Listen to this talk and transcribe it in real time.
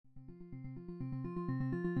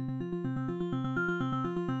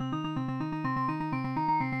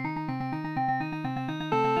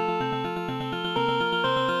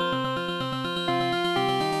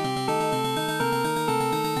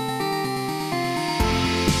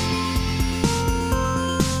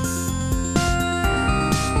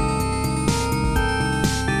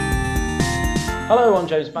Hello, I'm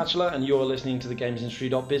James Batchelor, and you're listening to the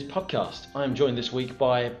GamesIndustry.biz Podcast. I am joined this week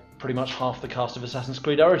by pretty much half the cast of Assassin's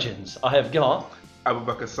Creed Origins. I have got Abu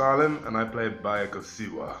Bakr Salim, and I play Bayek of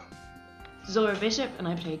Siwa. Zora Bishop, and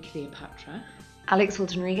I play Cleopatra. Alex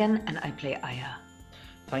Walton-Regan, and I play Aya.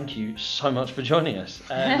 Thank you so much for joining us.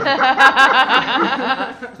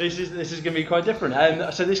 This is going to be quite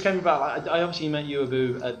different. So this came about. I obviously met you,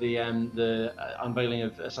 Abu, at the unveiling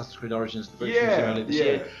of Assassin's Creed Origins, the British Museum earlier this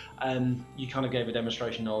year. You kind of gave a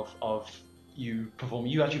demonstration of you perform.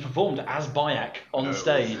 You actually performed as Bayek on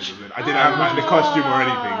stage. I didn't have the costume or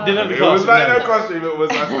anything. Didn't have the It was costume, no costume. It was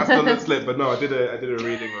I still looked slip, but no, I did a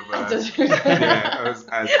reading of I was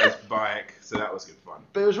as Bayek, so that was good fun.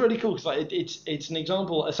 But it was really cool because it's an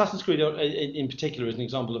example. Assassin's Creed in particular is an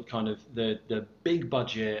example of kind of the big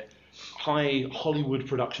budget, high Hollywood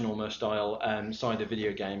production almost style side of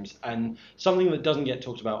video games, and something that doesn't get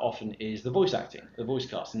talked about often is the voice acting, the voice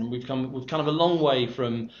cast, and we've kind of a long way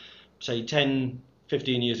from, say, 10,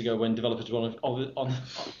 15 years ago when developers would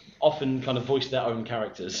often kind of voice their own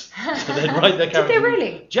characters. So they'd write their characters. Did they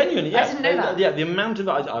really? Genuinely, yeah. I didn't know that. Yeah, the amount of...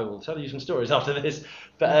 I will tell you some stories after this.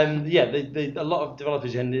 But a lot of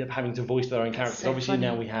developers ended up having to voice their own characters. So Obviously funny.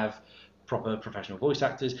 now we have proper professional voice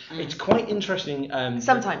actors. It's quite interesting.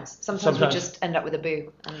 Sometimes we just end up with a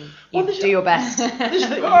boo, and you Well, do your best. This is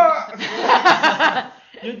the,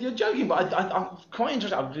 You're joking, but I'm quite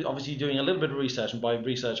interested. I'm obviously doing a little bit of research, and by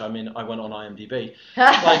research I mean I went on IMDb.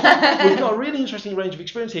 We've got a really interesting range of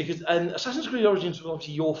experience here because Assassin's Creed Origins was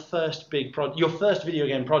obviously your first your first video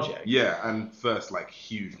game project. Yeah, and first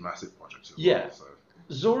huge, massive project as Yeah. well. So.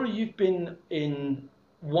 Zora, you've been in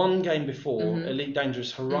one game before, Elite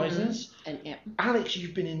Dangerous Horizons. And yeah. Alex,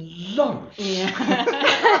 you've been in loads.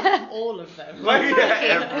 Yeah. All of them. Every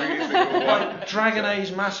single one. Dragon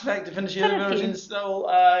Age, Mass Effect, Definitive Quite a few. Origins, still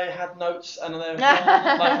had notes and there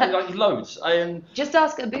like loads. Just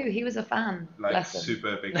ask Abu, he was a fan. Bless him.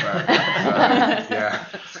 Super big fan. Yeah.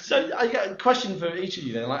 So I got a question for each of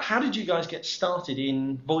you then. How did you guys get started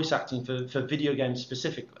in voice acting for video games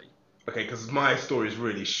specifically? Okay, because my story is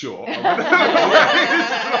really short. Straight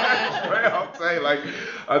up say,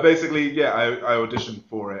 I basically, I auditioned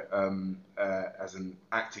for it as an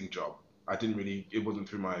acting job. It wasn't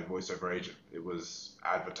through my voiceover agent. It was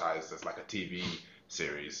advertised as a TV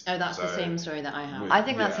series. Oh, that's the same story that I have. I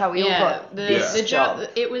think that's how we all got the job.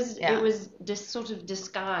 It was sort of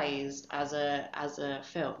disguised as a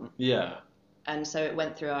film. Yeah. And so it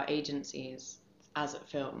went through our agencies as a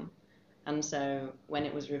film. And so when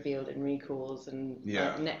it was revealed in recalls and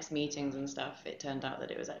next meetings and stuff, it turned out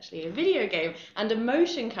that it was actually a video game and a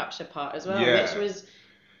motion capture part as well, which was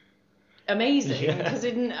amazing because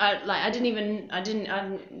I didn't even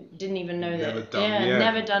know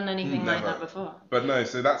never done anything like that before. But no,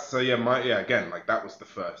 that was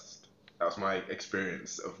that was my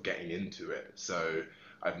experience of getting into it. So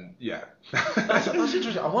that's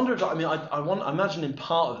interesting. I wonder if I imagine in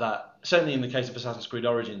part of that, certainly in the case of Assassin's Creed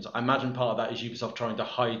Origins, I imagine part of that is Ubisoft trying to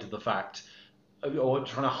hide the fact, or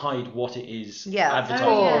trying to hide what it is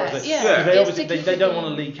advertising. Because they don't want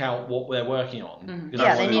to leak out what they're working on. Mm-hmm.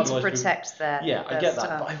 Yeah, they need to protect their I get stuff.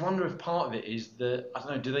 that, but I wonder if part of it is that, I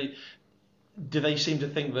don't know, do they seem to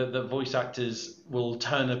think that voice actors will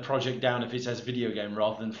turn a project down if it says video game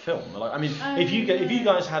rather than film? If you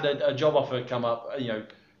guys had a job offer come up,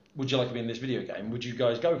 would you like to be in this video game? Would you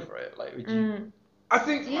guys go for it? I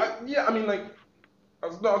think, I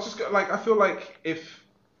feel like if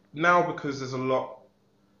now, because there's a lot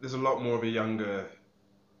more of a younger,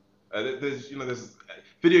 there's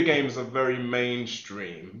video games are very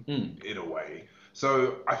mainstream in a way.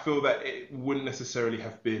 So I feel that it wouldn't necessarily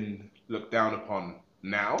have been looked down upon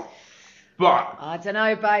now. But I don't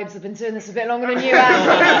know, babes. I've been doing this a bit longer than you have.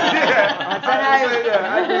 I don't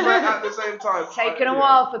know. At the same time, It's taken a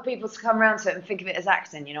while for people to come around to it and think of it as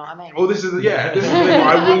acting. You know what I mean? Oh, this is the thing.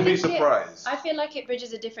 I wouldn't be surprised. I feel like it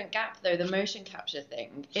bridges a different gap, though. The motion capture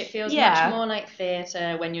thing. It feels much more like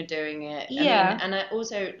theatre when you're doing it. Yeah. And I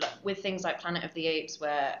also with things like Planet of the Apes,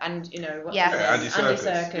 Andy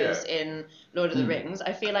Serkis in Lord of the Rings.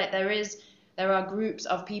 I feel like there are groups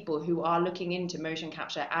of people who are looking into motion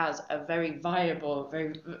capture as a very viable,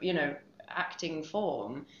 very, acting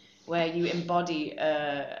form where you embody,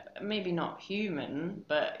 maybe not human,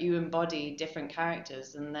 but you embody different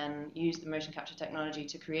characters and then use the motion capture technology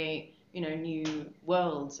to create, new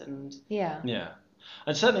worlds and... Yeah.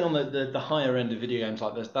 And certainly on the higher end of video games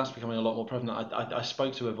like this, that's becoming a lot more prevalent. I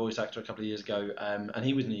spoke to a voice actor a couple of years ago, and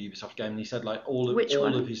he was in a Ubisoft game, and he said all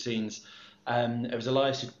of his scenes... it was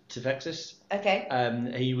Elias Tefexis. Okay.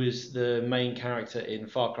 He was the main character in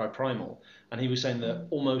Far Cry Primal, and he was saying that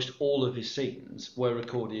almost all of his scenes were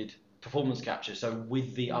recorded performance capture, so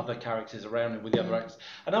with the other characters around it, with the other actors.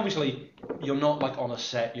 And obviously, you're not like on a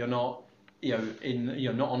set, you're not,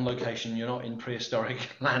 you're not on location, you're not in prehistoric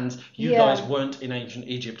lands. You guys weren't in ancient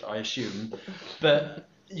Egypt, I assume, but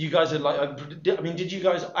you guys are like, did you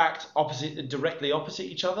guys act directly opposite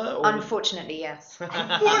each other? Or? Unfortunately, yes.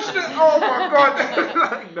 Unfortunately? Oh my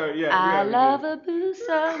God. No, I love a boo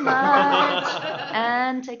so much,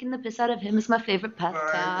 and taking the piss out of him is my favorite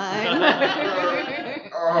pastime.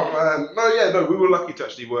 Oh man, no, we were lucky to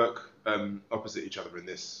actually work opposite each other in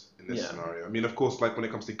this scenario. I mean, of course, like when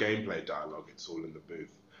it comes to gameplay dialogue, it's all in the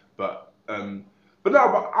booth. But I'm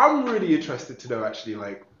really interested to know actually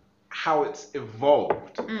like how it's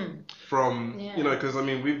evolved from because I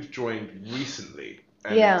mean we've joined recently.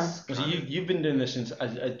 And so you've been doing this since,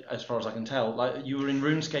 as far as I can tell, like you were in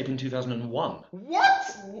RuneScape in 2001.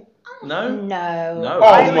 What? No.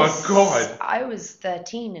 Oh my God! I was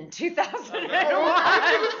 13 in 2001.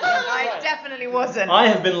 I definitely wasn't. I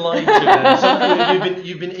have been lied to. So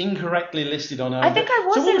you've been incorrectly listed on our. I think I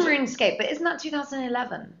was in RuneScape, but isn't that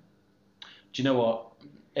 2011? Do you know what?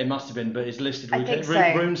 It must have been, but it's listed. I think so.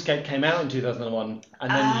 RuneScape came out in 2001 and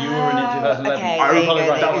then you were in it in 2011. Okay, I remember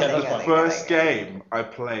that was the first game I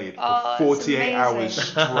played for 48 hours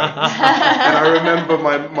straight. And and I remember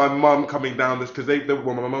my mum coming down this because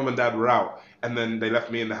my mum and dad were out, and then they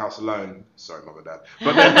left me in the house alone. Sorry, mum and dad.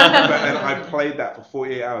 But then I played that for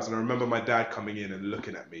 48 hours, and I remember my dad coming in and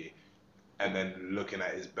looking at me, and then looking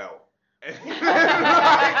at his belt. Looking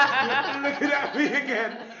at me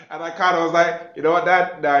again, and I kind of was like, you know what,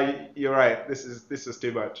 Dad? No, you're right. This is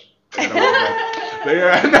too much. But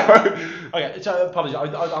Okay, so apologies.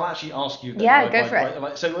 I'll actually ask you. Go for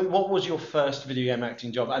it. So, what was your first video game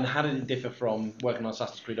acting job, and how did it differ from working on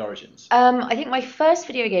Assassin's Creed Origins? I think my first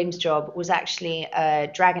video games job was actually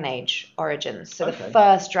Dragon Age Origins. So the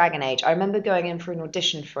first Dragon Age. I remember going in for an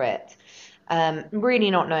audition for it.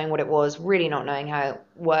 Really not knowing what it was, really not knowing how it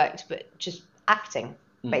worked, but just acting,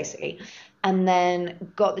 basically. And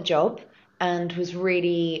then got the job and was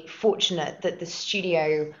really fortunate that the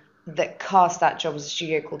studio that cast that job was a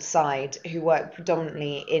studio called Side, who worked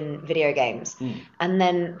predominantly in video games. And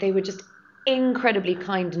then they were just incredibly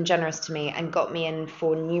kind and generous to me and got me in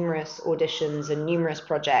for numerous auditions and numerous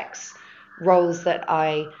projects, roles that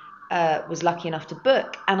I was lucky enough to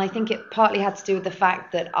book. And I think it partly had to do with the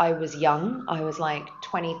fact that I was young. I was like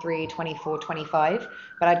 23, 24, 25,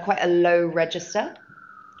 but I had quite a low register,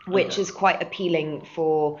 which is quite appealing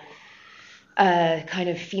for kind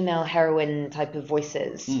of female heroine type of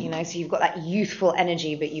voices, so you've got that youthful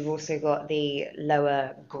energy, but you've also got the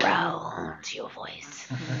lower growl to your voice.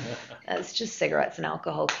 It's just cigarettes and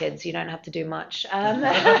alcohol, kids. You don't have to do much. And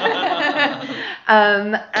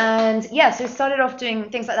so I started off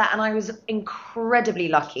doing things like that, and I was incredibly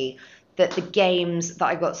lucky that the games that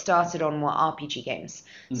I got started on were RPG games.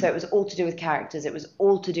 So it was all to do with characters. It was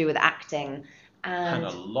all to do with acting. And a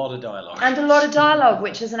lot of dialogue. And a lot of dialogue,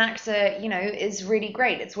 which as an actor, is really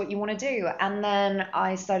great. It's what you want to do. And then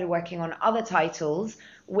I started working on other titles,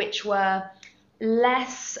 which were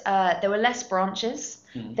less, there were less branches.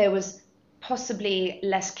 There was possibly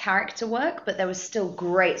less character work, but there was still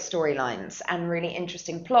great storylines and really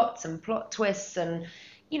interesting plots and plot twists and,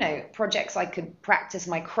 projects I could practice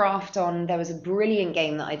my craft on. There was a brilliant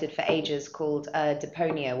game that I did for ages called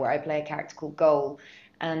Deponia, where I play a character called Goal.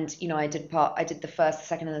 And, I did the first, the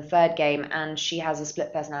second, and the third game, and she has a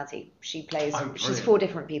split personality. She plays, she's 4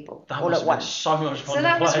 different people all at once. So much fun. So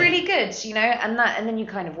that was really good, and then you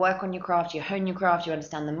kind of work on your craft, you hone your craft, you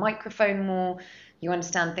understand the microphone more, you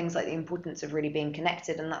understand things like the importance of really being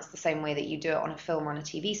connected, and that's the same way that you do it on a film or on a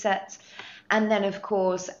TV set. And then, of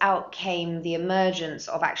course, out came the emergence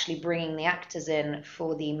of actually bringing the actors in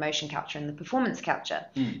for the motion capture and the performance capture.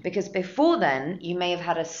 Because before then, you may have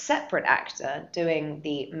had a separate actor doing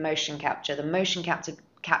the motion capture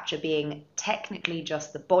being technically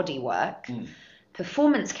just the body work,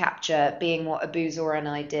 performance capture being what Abuzor and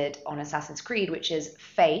I did on Assassin's Creed, which is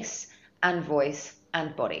face and voice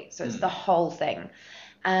and body. So it's the whole thing.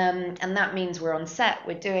 And that means we're on set,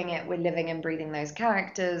 we're doing it, we're living and breathing those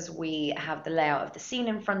characters, we have the layout of the scene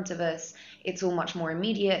in front of us, it's all much more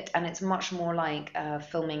immediate, and it's much more like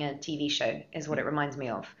filming a TV show, is what it reminds me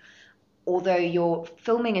of. Although you're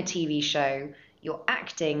filming a TV show, your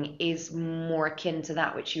acting is more akin to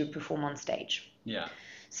that which you would perform on stage. Yeah.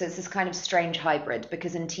 So it's this kind of strange hybrid,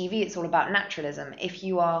 because in TV it's all about naturalism. If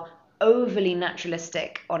you are overly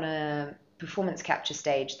naturalistic on a performance capture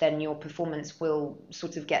stage, then your performance will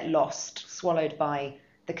sort of get lost, swallowed by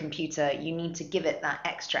the computer. You need to give it that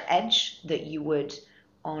extra edge that you would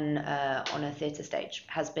on a theatre stage,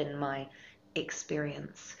 has been my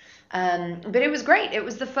experience. But it was great. It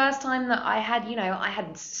was the first time that I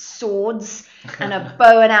had swords and a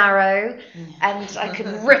bow and arrow, and I could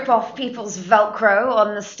rip off people's Velcro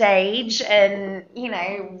on the stage, and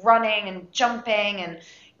running and jumping and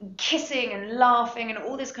kissing and laughing and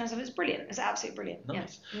all this kind of stuff. It was brilliant. It was absolutely brilliant.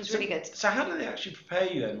 Nice. Yeah, it was really good. So how do they actually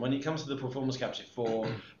prepare you then when it comes to the performance capture for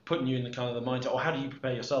putting you in the kind of the mindset, or how do you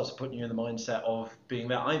prepare yourselves for putting you in the mindset of being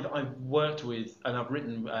there? I've worked with and I've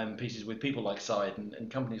written pieces with people like Side and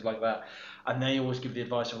companies like that, and they always give the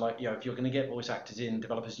advice of like, if you're going to get voice actors in,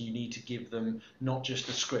 developers, you need to give them not just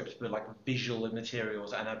the script but like visual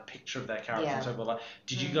materials and a picture of their character and so forth. Like,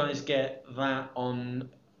 did you guys get that on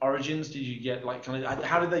Origins? Did you get like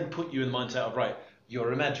how did they put you in the mindset of, right,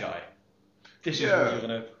 you're a Magi, this is what you're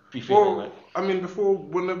going to be feeling like? I mean,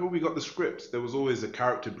 whenever we got the script, there was always a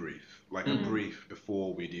character brief, like a brief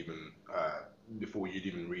before you'd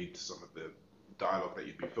even read some of the dialogue that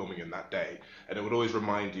you'd be filming in that day, and it would always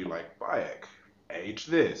remind you like, Bayek, age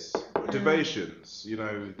this, motivations,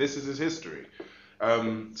 this is his history.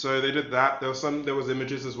 So they did that. There was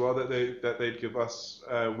images as well that they'd give us.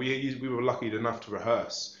 We were lucky enough to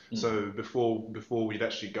rehearse. So before we'd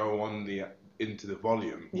actually go into the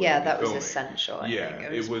volume. Yeah, that was essential. I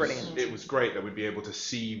think. It was brilliant. It was great that we'd be able to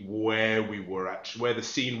see where we were where the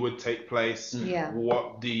scene would take place.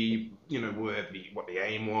 What the what the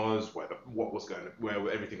aim was, where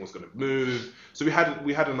everything was going to move. So we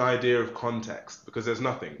had an idea of context, because there's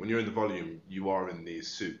nothing when you're in the volume. You are in these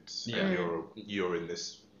suits. And you're in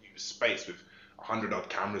this space with 100 odd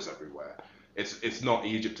cameras everywhere. It's not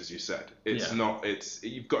Egypt, as you said. It's not.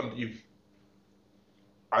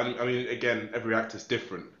 I mean, again, every actor's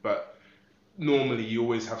different, but normally you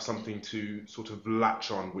always have something to sort of latch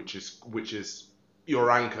on, which is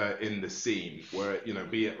your anchor in the scene, where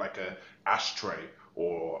be it like a ashtray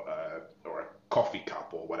or a coffee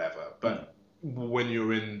cup or whatever. But when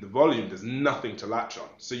you're in the volume, there's nothing to latch on,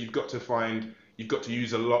 so you've got to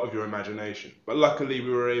use a lot of your imagination. But luckily, we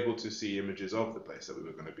were able to see images of the place that we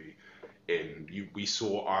were going to be in. We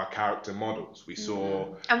saw our character models. We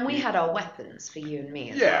saw, and we had our weapons for you and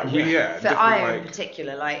me as well. For Aya in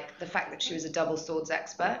particular, like the fact that she was a double swords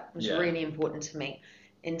expert was really important to me.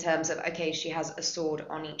 In terms of, okay, she has a sword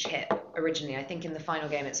on each hip originally. I think in the final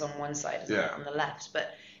game it's on one side, isn't it, on the left.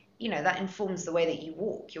 But that informs the way that you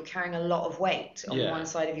walk. You're carrying a lot of weight on one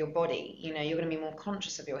side of your body. You're going to be more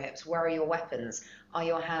conscious of your hips. Where are your weapons? Are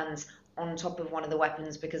your hands on top of one of the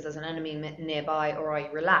weapons because there's an enemy nearby, or are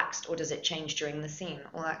you relaxed, or does it change during the scene?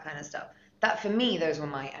 All that kind of stuff. That, for me, those were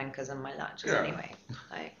my anchors and my latches anyway.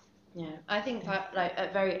 I think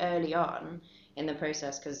that very early on in the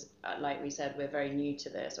process, because like we said, we're very new to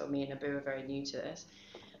this, or me and Abu are very new to this,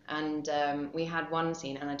 and we had one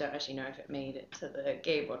scene, and I don't actually know if it made it to the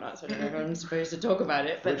game or not, so I don't know if I'm supposed to talk about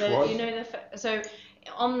it, but so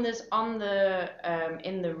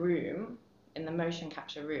in the room, in the motion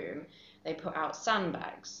capture room, they put out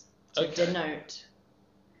sandbags to denote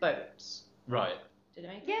boats. Right. Did it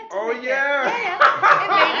make it? Yeah. Oh yeah.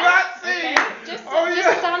 It made it. Just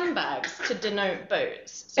sandbags to denote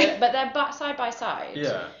boats. So, but they're side by side.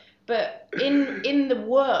 Yeah. But in the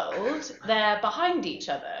world, they're behind each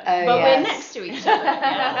other. But we're next to each other.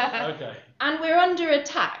 Yeah. Okay. And we're under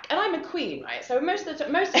attack. And I'm a queen, right? So most of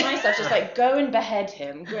my stuff's just like, go and behead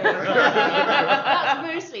him. Great. That's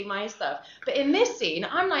mostly my stuff. But in this scene,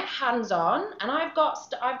 I'm like hands on, and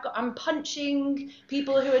I'm punching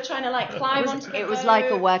people who are trying to like climb onto the boat. It was like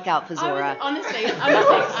a workout for Zora. Honestly,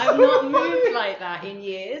 I've not moved like that in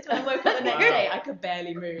years. When I woke up the next day, I could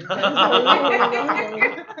barely move.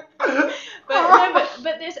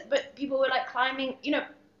 But people were like climbing,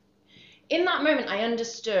 in that moment, I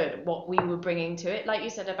understood what we were bringing to it, like you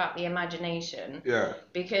said about the imagination. Yeah.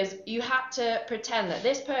 Because you had to pretend that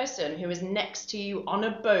this person who is next to you on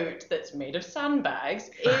a boat that's made of sandbags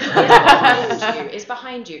is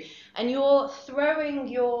behind you, and you're throwing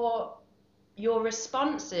your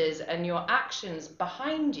responses and your actions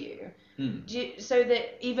behind you, so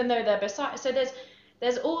that even though they're beside, so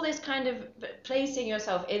there's all this kind of placing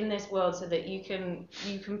yourself in this world so that you can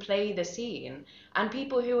play the scene, and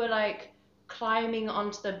people who are like climbing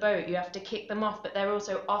onto the boat, you have to kick them off, but they're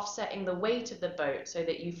also offsetting the weight of the boat so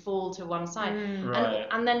that you fall to one side. Right.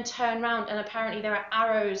 And then turn around, and apparently there are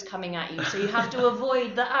arrows coming at you, so you have to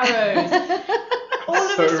avoid the arrows. All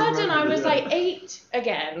of a sudden I was like 8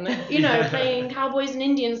 again, playing cowboys and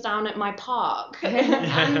Indians down at my park.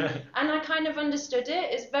 and I kind of understood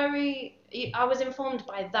it. It's very, I was informed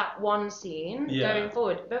by that one scene going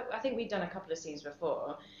forward. But I think we'd done a couple of scenes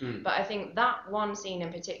before. But I think that one scene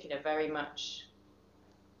in particular very much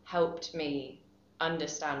helped me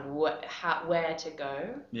understand where to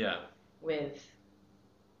go. Yeah. with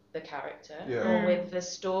the character Yeah. or with the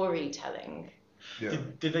storytelling. Yeah.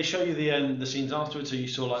 Did they show you the scenes afterwards, or you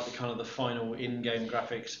saw like the kind of the final in-game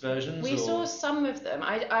graphics versions? We saw some of them.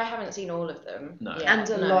 I haven't seen all of them. No. And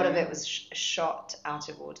a lot of it was shot out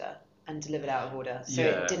of order and delivered out of order, so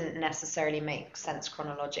it didn't necessarily make sense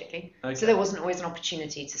chronologically. Okay. So there wasn't always an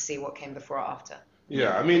opportunity to see what came before or after.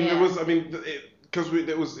 Yeah, I mean, because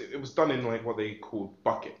it was done in like what they called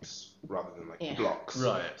buckets rather than like blocks.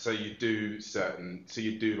 Right. So you do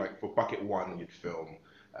like for bucket 1 you'd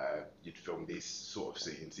film these sort of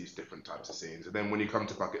scenes, these different types of scenes, and then when you come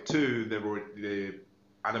to bucket 2, the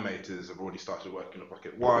animators have already started working on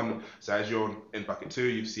bucket 1. So as you're in bucket 2,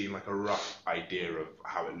 you've seen like a rough idea of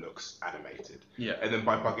how it looks animated. Yeah. And then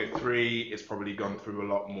by bucket 3, it's probably gone through a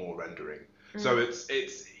lot more rendering. So it's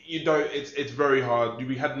very hard.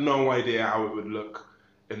 We had no idea how it would look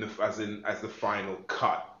as the final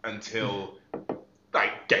cut until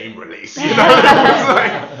like game release. You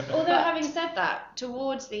know? Although having said that,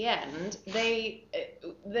 towards the end, they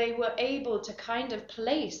were able to kind of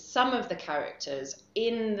place some of the characters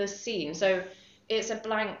in the scene. So it's a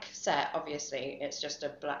blank set, obviously. It's just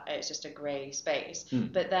a grey space.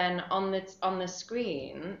 But then on the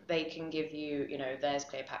screen, they can give you, there's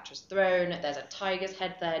Cleopatra's throne. There's a tiger's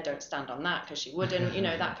head there. Don't stand on that because she wouldn't.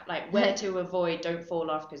 That like where to avoid. Don't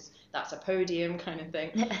fall off because that's a podium kind of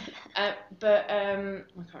thing. But I can't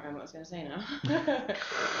remember what I was going to say now.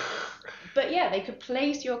 But yeah, they could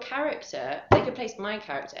place your character. They could place my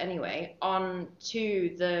character anyway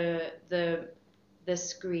onto the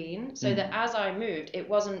screen, so that as I moved, it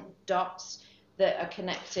wasn't dots that are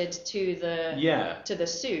connected to the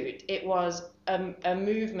suit. It was a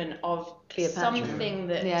movement of Cleopatra. Something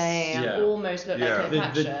that almost looked like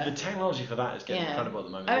Cleopatra. The technology for that is getting incredible at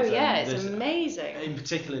the moment. It's amazing. In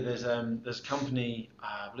particular, there's a company,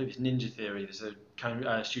 I believe it's Ninja Theory. There's a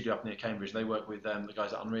studio up near Cambridge. They work with the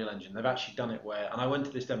guys at Unreal Engine. They've actually done it where, and I went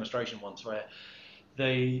to this demonstration once where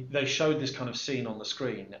they showed this kind of scene on the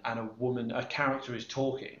screen, and a character is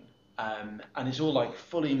talking, and it's all like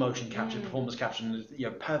fully motion captured, performance captured,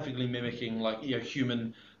 and, perfectly mimicking like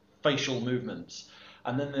human facial movements.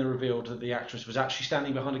 And then they revealed that the actress was actually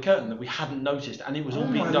standing behind a curtain that we hadn't noticed, and it was all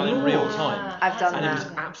being done in real time. I've done and that. It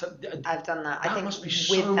was absolutely. I've done that. That must be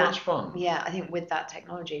so much fun. Yeah, I think with that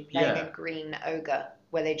technology, playing a green ogre,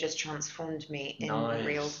 where they just transformed me in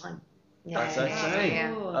real time. That's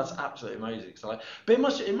absolutely amazing. So but it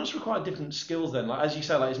must require different skills then. Like as you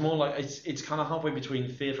say, like it's more like it's kind of halfway between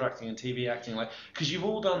theatre acting and TV acting. Like because you've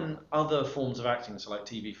all done other forms of acting, so like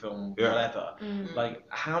TV, film, whatever. Like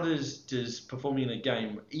how does performing in a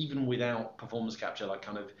game, even without performance capture, like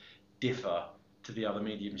kind of differ to the other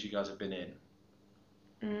mediums you guys have been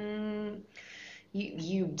in?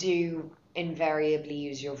 You do invariably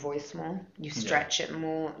use your voice more. You stretch it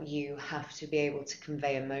more. You have to be able to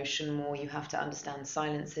convey emotion more. You have to understand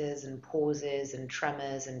silences and pauses and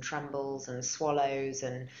tremors and trembles and swallows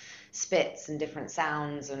and spits and different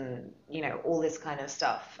sounds and all this kind of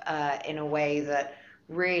stuff in a way that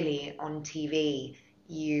really on TV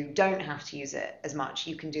you don't have to use it as much.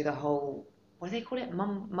 You can do the whole, what do they call it?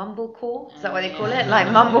 Mumblecore? Is that what they call it? Like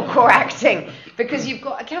mumblecore acting. Because you've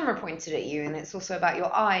got a camera pointed at you, and it's also about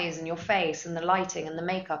your eyes and your face and the lighting and the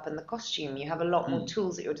makeup and the costume. You have a lot more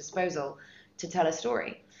tools at your disposal to tell a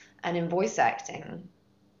story. And in voice acting,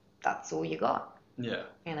 that's all you got. Yeah.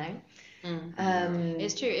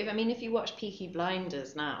 It's true. If you watch Peaky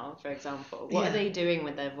Blinders now, for example, what are they doing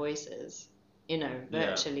with their voices?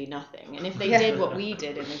 Virtually nothing. And if they did what we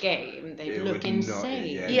did in the game, they'd look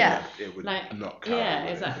insane. It would not count. Yeah,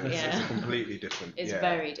 exactly. It's completely different. It's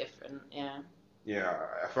very different. Yeah. Yeah,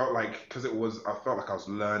 I felt like I felt like I was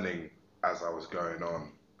learning as I was going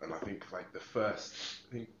on, and I think like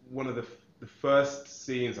one of the first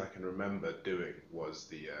scenes I can remember doing was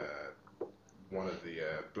one of the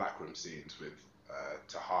black room scenes with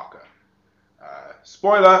Tahaka.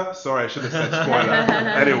 Spoiler! Sorry, I should have said spoiler.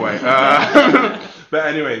 Anyway, but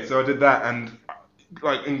anyway, so I did that, and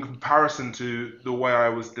like in comparison to the way I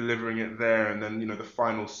was delivering it there, and then the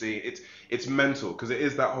final scene, it's mental because it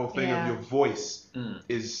is that whole thing of your voice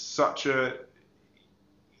is such a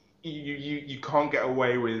you can't get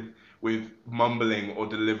away with mumbling or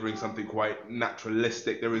delivering something quite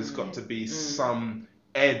naturalistic. There has got to be some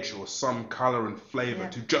edge or some color and flavor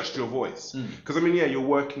to just your voice, because you're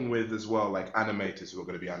working with as well like animators who are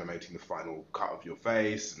going to be animating the final cut of your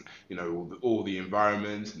face, and all the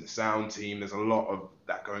environments and the sound team. There's a lot of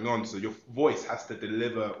that going on, so your voice has to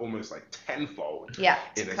deliver almost like tenfold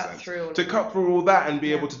to cut through all that and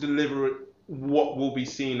be able to deliver what will be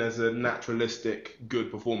seen as a naturalistic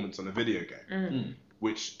good performance on a video game.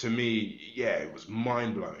 which to me, it was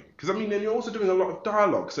mind-blowing. Because, I mean, then you're also doing a lot of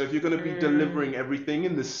dialogue. So if you're going to be delivering everything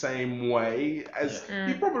in the same way as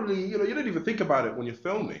you probably, you don't even think about it when you're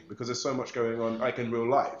filming because there's so much going on, like in real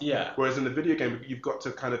life. Yeah. Whereas in the video game, you've got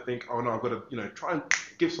to kind of think, oh no, I've got to, try and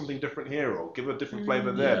give something different here or give a different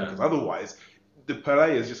flavor there. Because otherwise, the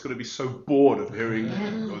player is just going to be so bored of hearing,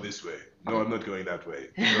 go this way. No, I'm not going that way.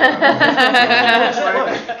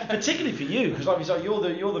 Particularly for you, because like you're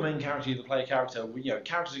the main character, you're the player character.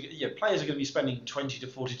 Players are going to be spending 20 to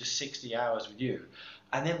 40 to 60 hours with you,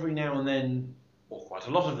 and every now and then, or quite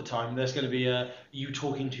a lot of the time, there's going to be you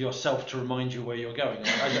talking to yourself to remind you where you're going.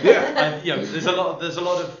 There's a lot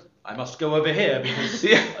of I must go over here because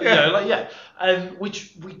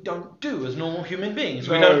which we don't do as normal human beings.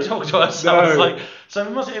 We don't talk to ourselves so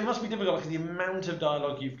it must be difficult, like the amount of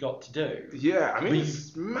dialogue you've got to do. Yeah, I mean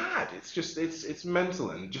it's mad. It's just it's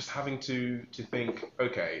mental, and just having to think,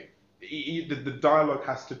 okay, the dialogue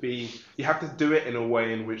has to be, you have to do it in a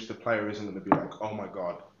way in which the player isn't going to be like, oh my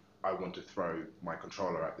god, I want to throw my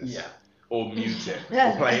controller at this. Yeah. Or mute it,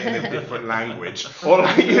 or play it in a different language, or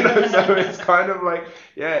so it's kind of like,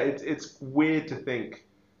 it's weird to think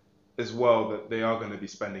as well that they are going to be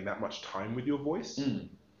spending that much time with your voice,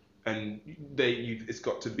 and it's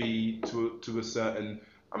got to be to a certain,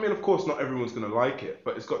 I mean, of course not everyone's going to like it,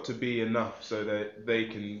 but it's got to be enough so that they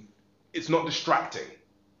can, it's not distracting,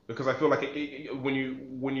 because I feel like when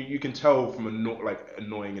you can tell from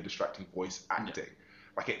annoying and distracting voice acting,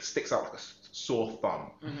 like it sticks out like a sore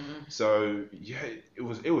thumb. So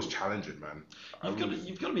it was challenging, man.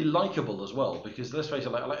 You've got to be likable as well, because let's face it,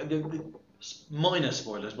 like the minor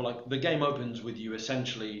spoilers, but like the game opens with you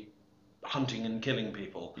essentially hunting and killing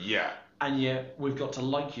people. Yeah. And yet we've got to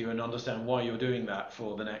like you and understand why you're doing that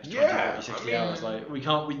for the next 20, 60 hours. Like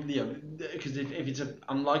because if it's an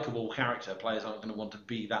unlikable character, players aren't going to want to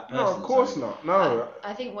be that person. No, of course not. No.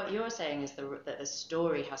 I think what you're saying is that the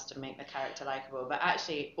story has to make the character likable, but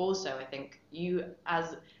actually also I think your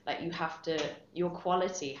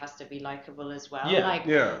quality has to be likable as well.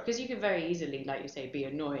 Yeah. Because you could very easily, like you say, be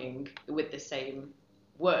annoying with the same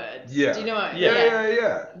words. Yeah. Do you know what?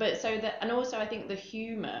 Yeah. But and also I think the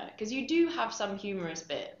humour, because you do have some humorous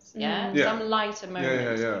bits, some lighter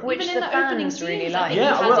moments. Which even the in the opening fans really scenes, like. he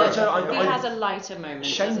has a lighter moment.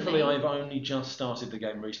 Shamefully, I've only just started the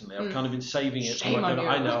game recently. I've kind of been saving it. Shame on you.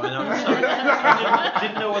 I know. I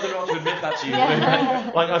didn't know whether or not to admit that to you.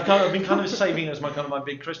 I've been kind of saving it as my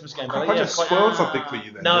big Christmas game. I just spoiled something for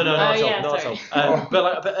you then. No, not at all.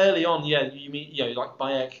 But early on, you mean like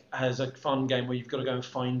Bayek has a fun game where you've got to go and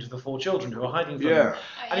find the 4 children who are hiding from him.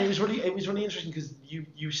 And it was really interesting because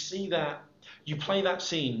you see that, you play that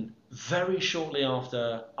scene very shortly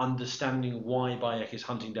after understanding why Bayek is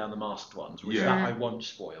hunting down the masked ones, which that I won't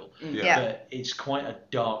spoil. But it's quite a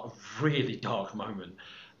dark, really dark moment.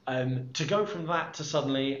 To go from that to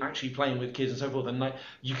suddenly actually playing with kids and so forth, and like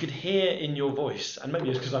you could hear in your voice, and maybe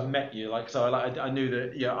it's because I've met you, I knew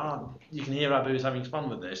that you can hear Abu's having fun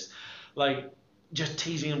with this, like just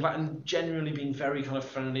teasing and genuinely being very kind of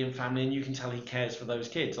friendly and family, and you can tell he cares for those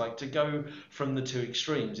kids. Like to go from the two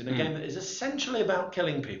extremes in a game that is essentially about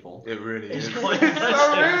killing people. It really is. Quite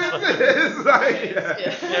impressive.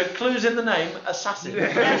 Clues in the name, assassin.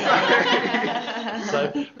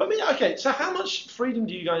 So how much freedom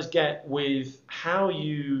do you guys get with how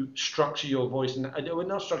you structure your voice, and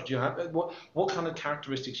not structure what kind of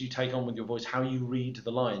characteristics you take on with your voice, how you read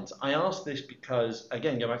the lines? I ask this because,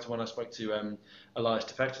 again, go back to when I spoke to Elias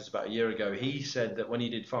Defectus about a year ago. He said that when he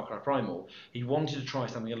did Far Cry Primal, he wanted to try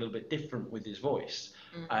something a little bit different with his voice,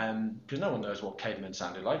 because no one knows what cavemen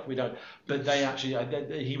sounded like. We don't, but they actually,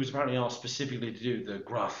 he was apparently asked specifically to do the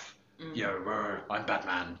gruff, I'm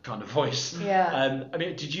Batman kind of voice. Yeah. I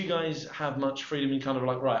mean, did you guys have much freedom in kind of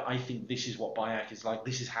like, right, I think this is what Bayek is like,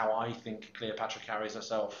 this is how I think Cleopatra carries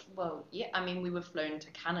herself? Well, yeah, I mean, we were flown to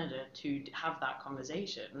Canada to have that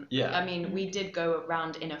conversation. Yeah. I mean, we did go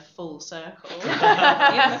around in a full circle in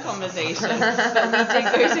the conversation, but we did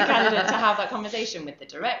go to Canada to have that conversation with the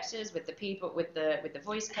directors, with the people, with the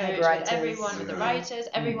voice coach, with everyone, with the writers.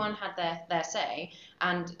 Everyone had their say,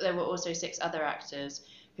 and there were also 6 other actors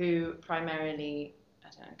who primarily, I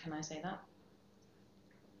don't know, can I say that?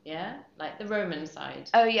 Yeah? Like the Roman side.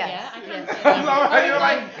 Oh, yes. Yeah, I can say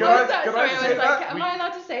that. Am I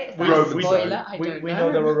allowed to say it? Spoiler, I don't know. We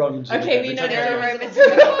know there are Romans. Okay, we know there are Romans.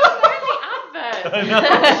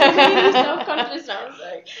 I'm really self-conscious now.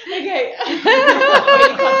 Okay. I'm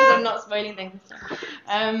really conscious of not spoiling things.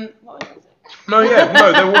 What was I saying?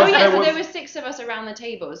 There was. So there were 6 of us around the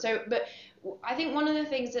table. So, but I think one of the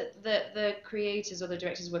things that the creators or the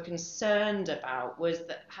directors were concerned about was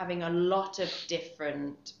that having a lot of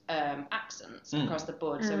different accents across the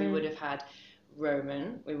board. So we would have had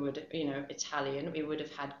Roman, we would, Italian, we would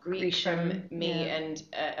have had Greek from me and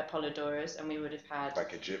Apollodorus, and we would have had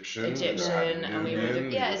like Egyptian, and we would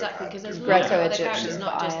have exactly, because there's lots of other characters,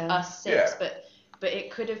 not just us six, but it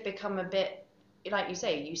could have become a bit. Like you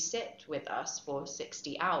say, you sit with us for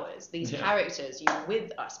 60 hours. These characters, you're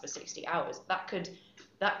with us for 60 hours. That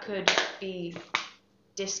could be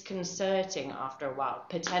disconcerting after a while,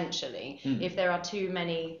 potentially, if there are too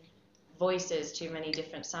many voices, too many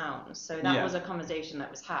different sounds. So that was a conversation that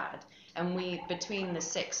was had. And we, between the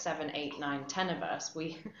 6, 7, 8, 9, 10 of us,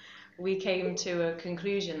 we came to a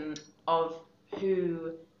conclusion of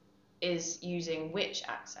who is using which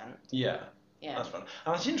accent. Yeah. That's fun.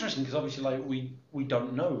 And that's interesting because obviously, like, we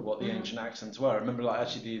don't know what the ancient accents were. I remember, like,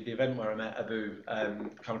 actually the event where I met Abu,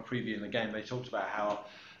 kind of previewing the game, they talked about how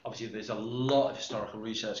obviously there's a lot of historical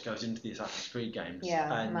research goes into the Assassin's Creed games.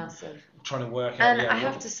 Yeah, and massive. Trying to work out. And I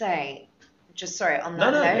have to say, just sorry on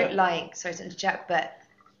that note, like, sorry to interject, but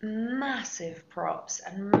massive props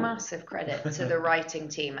and massive credit to the writing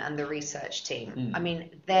team and the research team. I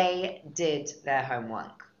mean, they did their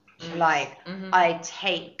homework. Like, I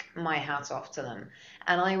take my hat off to them,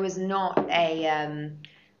 and I was not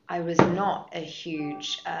a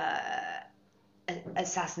huge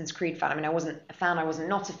Assassin's Creed fan. I mean, I wasn't a fan. I wasn't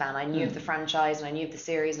not a fan. I knew of the franchise, and I knew of the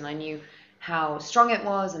series, and I knew how strong it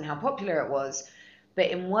was and how popular it was.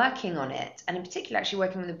 But in working on it, and in particular, actually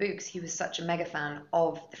working with Abu, because he was such a mega fan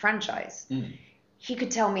of the franchise, he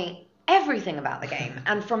could tell me everything about the game,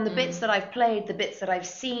 and from the bits that I've played, the bits that I've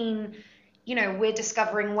seen. We're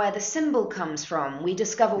discovering where the symbol comes from. We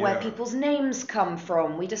discover where people's names come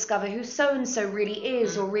from. We discover who so-and-so really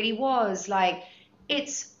is or really was. Like,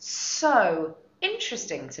 it's so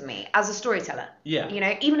interesting to me as a storyteller.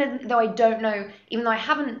 Yeah. Even though I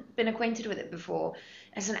haven't been acquainted with it before,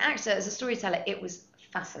 as an actor, as a storyteller, it was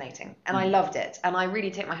fascinating. And I loved it. And I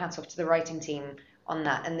really take my hats off to the writing team on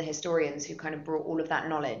that and the historians who kind of brought all of that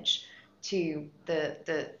knowledge to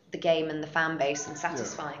the game and the fan base and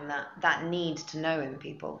satisfying that need to know in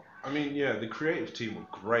people. I mean, the creative team were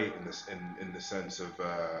great in the sense of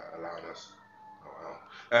allowing us. Oh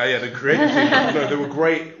wow. The creative team, they were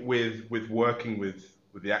great with working with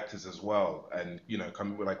the actors as well, and I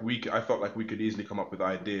felt like we could easily come up with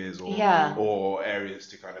ideas or areas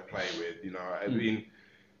to kind of play with. I mean.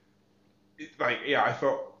 I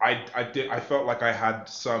felt like I had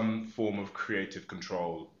some form of creative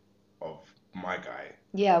control of my guy.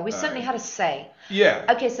 Yeah, we certainly had a say. Yeah.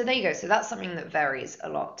 Okay, so there you go. So that's something that varies a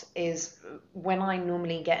lot, is when I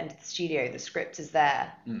normally get into the studio, the script is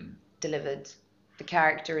there, delivered. The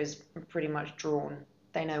character is pretty much drawn.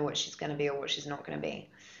 They know what she's going to be or what she's not going to be.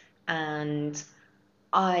 And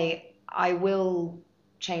I will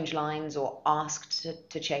change lines or ask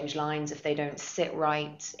to change lines if they don't sit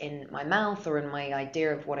right in my mouth or in my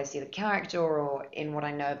idea of what I see the character or in what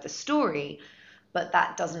I know of the story. But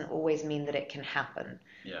that doesn't always mean that it can happen.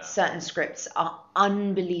 Yeah. Certain scripts are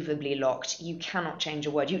unbelievably locked. You cannot change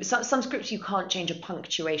a word. Some scripts you can't change a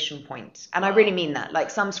punctuation point. And I really mean that. Like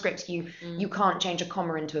some scripts you can't change a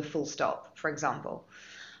comma into a full stop, for example.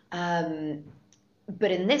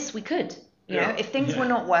 But in this we could. You know, if things were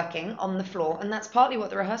not working on the floor, and that's partly what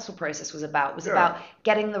the rehearsal process was about, about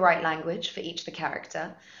getting the right language for each the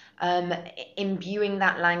character, imbuing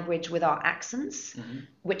that language with our accents,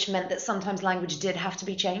 which meant that sometimes language did have to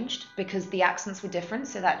be changed because the accents were different.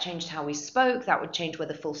 So that changed how we spoke. That would change where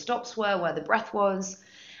the full stops were, where the breath was.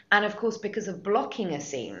 And of course, because of blocking a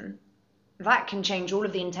scene, that can change all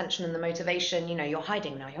of the intention and the motivation. You know, you're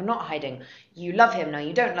hiding, now you're not hiding. You love him, now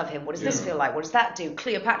you don't love him. What does this feel like? What does that do?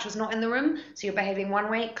 Cleopatra's not in the room, so you're behaving one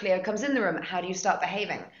way. Cleo comes in the room. How do you start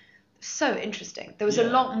behaving? So interesting. There was a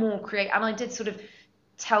lot more and I did sort of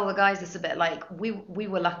tell the guys this a bit, like we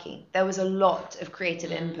were lucky. There was a lot of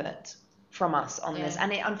creative input from us on this,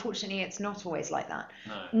 and unfortunately it's not always like that.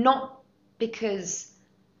 No.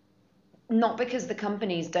 Not because the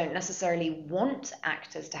companies don't necessarily want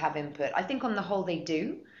actors to have input. I think on the whole they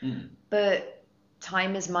do, but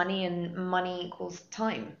time is money and money equals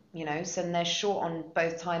time, you know, so they're short on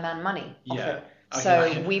both time and money often.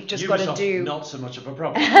 So we've just got to do... Not so much of a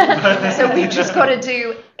problem. So we've just got to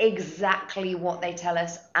do exactly what they tell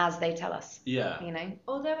us as they tell us. Yeah. You know?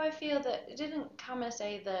 Although I feel that... Didn't Kama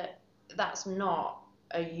say that that's not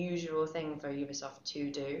a usual thing for Ubisoft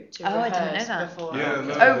to do, to I didn't know rehearse that. before.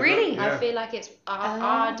 Really? I feel like it's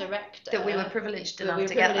our director that we were privileged enough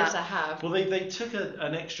to get that. To have. Well, they took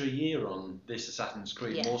an extra year on this Assassin's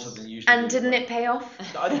Creed, more so than usually. And didn't it pay off?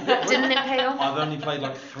 Didn't it pay off? I've only played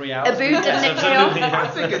like 3 hours. Abu, didn't it pay off? I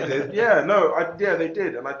think it did. Yeah, no, they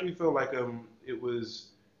did, and I do feel like it was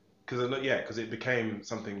because it became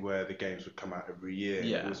something where the games would come out every year.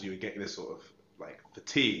 Yeah. It was, you were getting this sort of like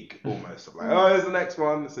fatigue almost of like, oh, there's the next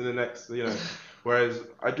one, it's in the next, Whereas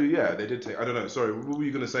they did take. I don't know. Sorry, what were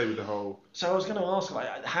you going to say with the whole? So I was going to ask,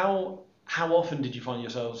 like, how often did you find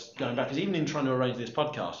yourselves going back? Because even in trying to arrange this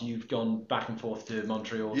podcast, you've gone back and forth to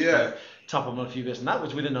Montreal to tap on a few bits, and that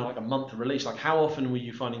was within like a month of release. Like, how often were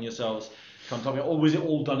you finding yourselves kind of, or was it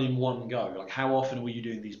all done in one go? Like, how often were you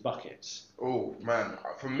doing these buckets? Oh man,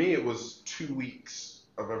 for me it was 2 weeks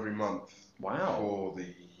of every month. Wow. For the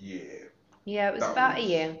year. Yeah, it was about a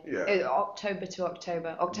year. Yeah. It was October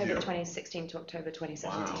 2016 to October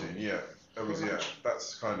 2017. Wow. Yeah, it was. Yeah,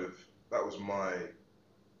 that was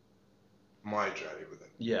my journey with it.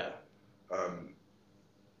 Yeah.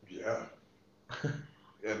 Yeah.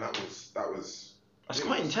 And that was. That's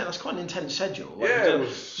quite intense. That's quite an intense schedule. Like, yeah.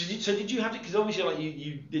 Did you have to? Because obviously, like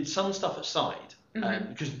you did some stuff at side,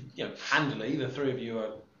 because handily the three of you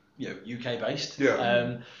are UK based.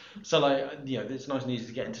 Yeah. So like it's nice and easy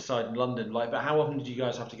to get into side in London. Like, but how often did you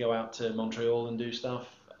guys have to go out to Montreal and do stuff?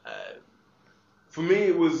 For me,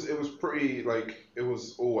 it was pretty like it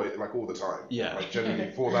was always like all the time. Yeah. Like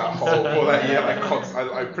generally for that year,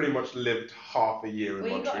 I pretty much lived half a year in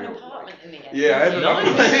Montreal. You got an apartment in the end. Yeah, I ended up.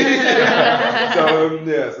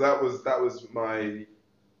 So that was my.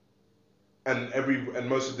 And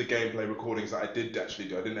most of the gameplay recordings that I did actually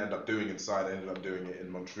do, I didn't end up doing inside. I ended up doing it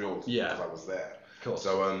in Montreal because I was there. Cool.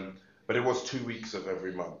 So but it was 2 weeks of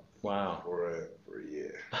every month. Wow. For a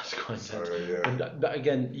year. That's quite intense. So, yeah. And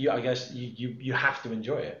again, I guess you have to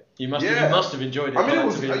enjoy it. You must have enjoed it. I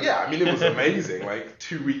mean, it was amazing. Like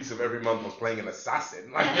 2 weeks of every month, I was playing an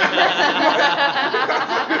assassin. Like,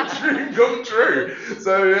 that's a dream come true.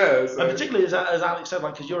 So yeah. And particularly as Alex said,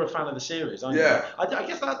 like, because you're a fan of the series, aren't you? I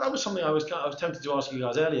guess that was something I was tempted to ask you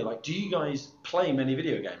guys earlier. Like, do you guys play many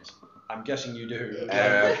video games? I'm guessing you do.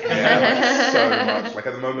 Yeah, so much. Like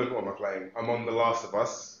at the moment, what am I playing? I'm on The Last of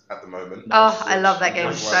Us at the moment. Oh, I love that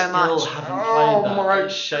game so much. Oh my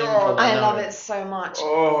God. I love it so much.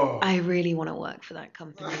 Oh. I really want to work for that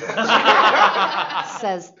company.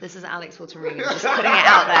 This is Alex Walton-Regan, just putting it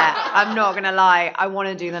out there. I'm not going to lie. I want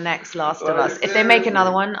to do the next Last of Us. If they make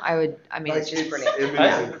another one, it's just brilliant.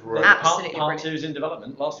 Absolutely Part 2's in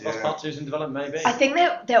development. Last of Us Part 2's in development, maybe. I think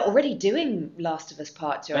they're already doing Last of Us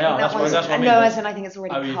Part 2. They are. That's what I mean. No, as in I think it's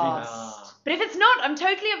already passed. But if it's not, I'm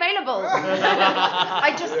totally available.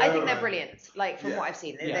 I think they're brilliant. Like from what I've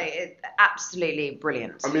seen, they're absolutely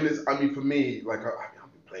brilliant. I mean, for me, like I've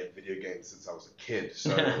been playing video games since I was a kid.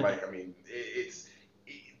 So like, I mean, it's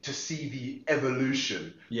to see the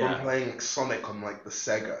evolution from playing like Sonic on like the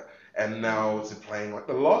Sega, and now to playing like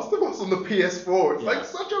The Last of Us on the PS4. It's like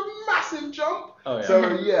such a massive jump. Oh, yeah.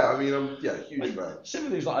 So yeah, I mean, I'm huge fan. Similar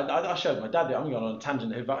things like I showed my dad. I'm going on a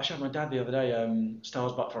tangent here, but I showed my dad the other day Star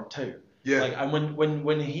Wars Battlefront 2. Yeah. Like, and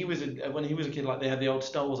when he was a kid, like they had the old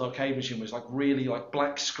Star Wars arcade machine, which was like really like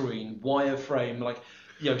black screen, wireframe, like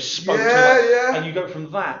spoke to and you go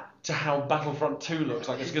from that to how Battlefront 2 looks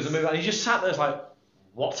like. It's because the movie, and he just sat there, it's like,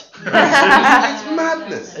 what? It's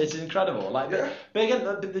madness. It's incredible. Like, but again,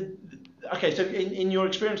 okay. So in your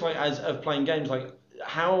experience, like of playing games, like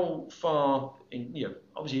how far in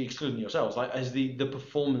obviously excluding yourselves, like has the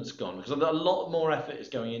performance gone? Because a lot more effort is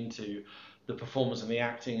going into the performance and the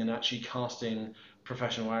acting and actually casting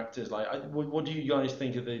professional actors. Like, what do you guys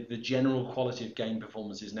think of the general quality of game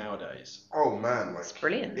performances nowadays? Oh man, like it's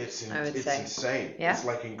brilliant. It's say. insane. Yeah. It's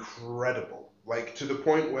like incredible. Like to the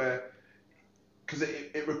point where, because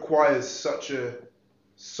it requires such a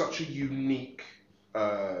unique.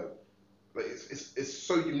 Like it's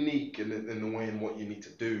so unique in the way in what you need to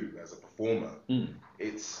do as a performer.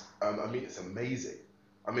 It's it's amazing.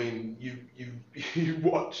 I mean you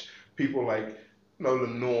watch people like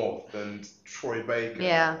Nolan North and Troy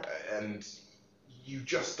Baker, and you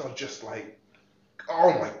just are just like,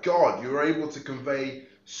 oh my God, you're able to convey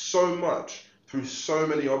so much through so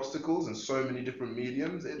many obstacles and so many different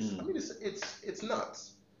mediums. It's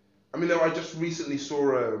nuts. I mean, I just recently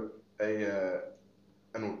saw an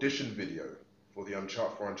audition video for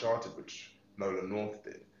Uncharted, which Nolan North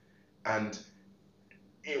did, and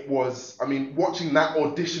it was, watching that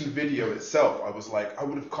audition video itself, I was like, I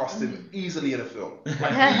would have cast him easily in a film.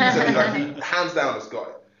 Like, easily, like, he hands down has got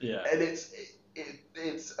it. Yeah. And it's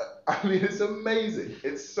it's amazing.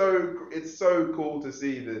 It's so cool to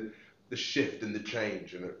see the shift and the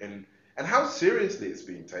change and how seriously it's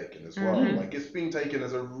being taken as well. Mm-hmm. Like, it's being taken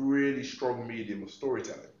as a really strong medium of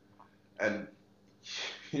storytelling. And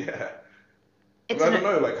yeah. I don't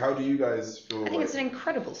know, like, how do you guys feel? I think it's an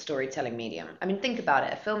incredible storytelling medium. I mean, think about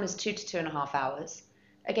it. A film is 2 to 2.5 hours.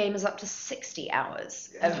 A game is up to 60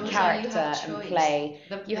 hours of character and play.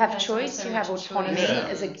 You have choice, you have autonomy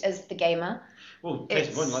as the gamer. Well, case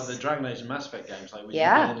in point, like the Dragon Age and Mass Effect games, like when you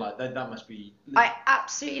Yeah. get in, like that must be. I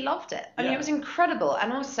absolutely loved it. I mean, it was incredible.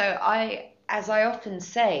 And also, as I often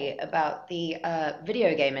say about the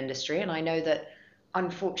video game industry, and I know that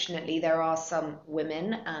unfortunately there are some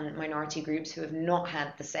women and minority groups who have not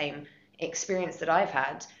had the same experience that I've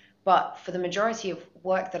had, but for the majority of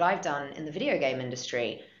work that I've done in the video game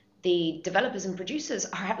industry, the developers and producers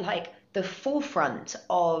are at like the forefront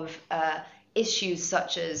of issues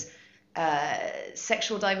such as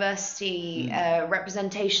sexual diversity,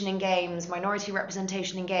 representation in games, minority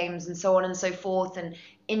representation in games, and so on and so forth, and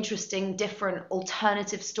interesting different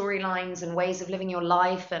alternative storylines and ways of living your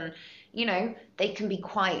life. And you know, they can be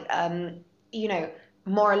quite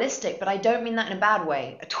moralistic, but I don't mean that in a bad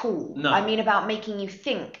way at all. No. I mean about making you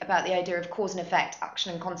think about the idea of cause and effect,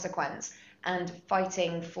 action and consequence, and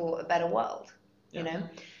fighting for a better world, you know?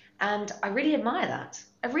 And I really admire that.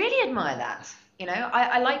 You know,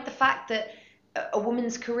 I like the fact that a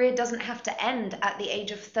woman's career doesn't have to end at the age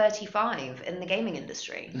of 35 in the gaming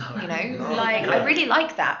industry. No, you know, I really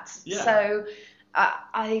like that. Yeah. So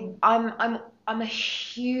I'm a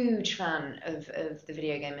huge fan of the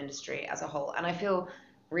video game industry as a whole, and I feel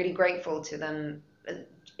really grateful to them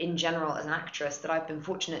in general as an actress that I've been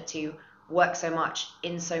fortunate to work so much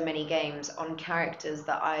in so many games on characters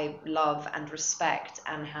that I love and respect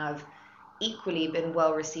and have equally been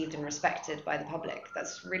well received and respected by the public.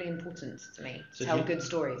 That's really important to me, to tell good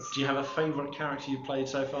stories. Do you have a favourite character you've played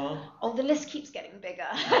so far? Oh, the list keeps getting bigger.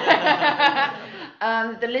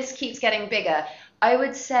 The list keeps getting bigger. I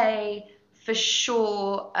would say for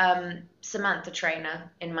sure Samantha Trainer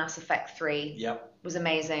in Mass Effect 3 was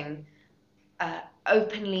amazing.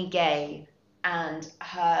 Openly gay, and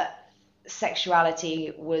her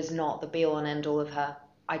sexuality was not the be-all and end-all of her.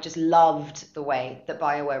 I just loved the way that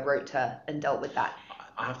BioWare wrote her and dealt with that.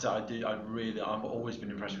 I've always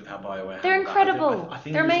been impressed with how BioWare. They're incredible. I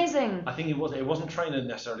think they're amazing. I think it wasn't Trainer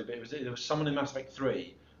necessarily, but there was someone in Mass Effect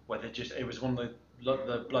 3 where it was one of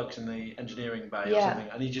the blokes in the engineering bay or something,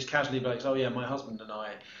 and he just casually like, oh yeah, my husband and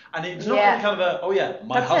I, and it's not kind of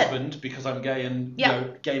my husband because I'm gay and you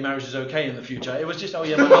know, gay marriage is okay in the future. It was just my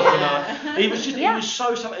husband and I. It was just it was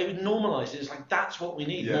so it was normalised. It's like that's what we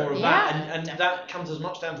need, more of that, and that comes as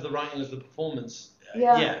much down to the writing as the performance.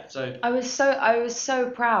 So I was so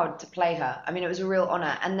proud to play her. I mean, it was a real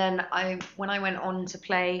honour. And then when I went on to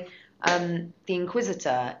play the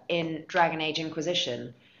Inquisitor in Dragon Age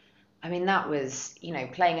Inquisition, I mean, that was, you know,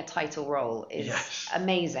 playing a title role is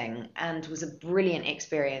amazing and was a brilliant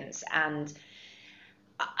experience. And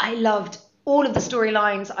I loved all of the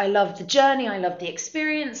storylines. I loved the journey. I loved the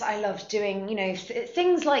experience. I loved doing, you know,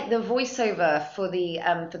 things like the voiceover for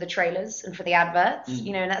the trailers and for the adverts,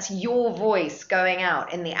 you know, and that's your voice going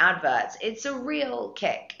out in the adverts. It's a real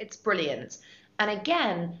kick. It's brilliant. And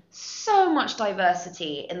again, so much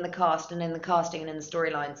diversity in the cast and in the casting and in the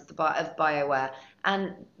storylines of BioWare.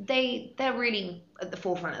 And they're really at the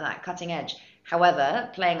forefront of that, cutting edge. However,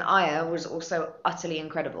 playing Aya was also utterly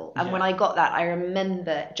incredible. And when I got that, I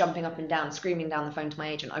remember jumping up and down, screaming down the phone to my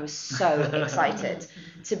agent. I was so excited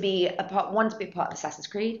to be a part of Assassin's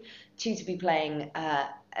Creed, 2 to be playing a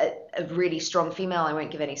really strong female. I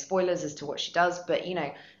won't give any spoilers as to what she does, but you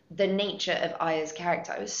know, the nature of Aya's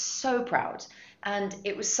character, I was so proud. And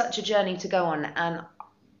it was such a journey to go on. And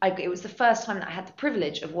it was the first time that I had the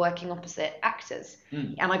privilege of working opposite actors.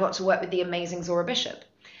 And I got to work with the amazing Zora Bishop.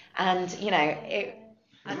 And, you know,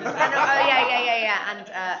 and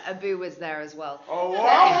Abu was there as well. Oh, wow!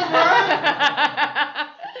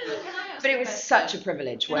 But it was such a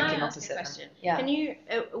privilege working opposite them. Yeah. Can you,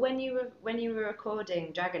 when you were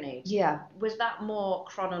recording Dragon Age, was that more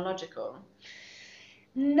chronological?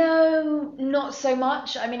 No, not so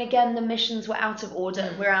much. I mean, again, the missions were out of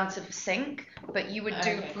order. We're out of sync, but you would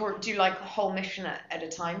do like a whole mission at a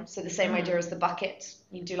time. So the same idea as the bucket,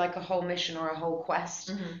 you do like a whole mission or a whole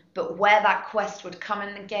quest. But where that quest would come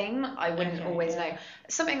in the game, I wouldn't always know.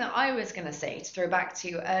 Something that I was going to say, to throw back to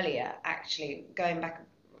you earlier, actually, going back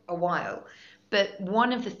a while, but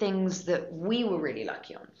one of the things that we were really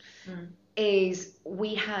lucky on is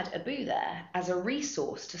we had Abu there as a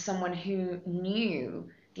resource to someone who knew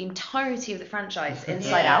the entirety of the franchise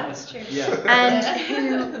inside out. That's true. Yeah. And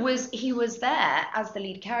he was there as the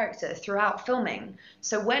lead character throughout filming.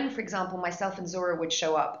 So when, for example, myself and Zora would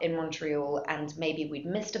show up in Montreal and maybe we'd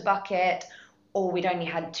missed a bucket, or we'd only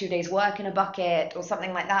had 2 days work in a bucket or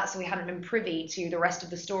something like that, so we hadn't been privy to the rest of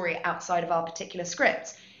the story outside of our particular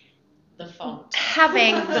script. The font.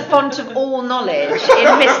 Having the font of all knowledge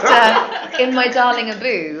in my darling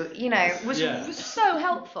Abu, was so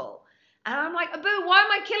helpful. And I'm like, Abu, why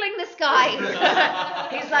am I killing this guy?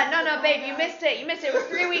 He's like, no, babe, you missed it. It was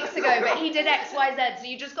 3 weeks ago, but he did X, Y, Z. So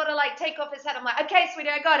you just got to take off his head. I'm like, okay,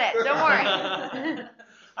 sweetie, I got it. Don't worry.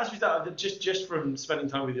 I suppose that just from spending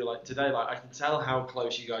time with you today, I can tell how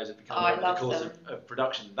close you guys have become over the course of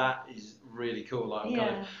production. That is really cool.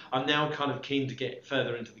 I'm now kind of keen to get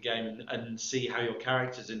further into the game and see how your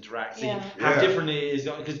characters interact, see how different it is.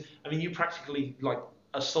 Because you practically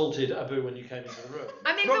assaulted Abu when you came into the room.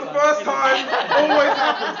 It's not the first time. Always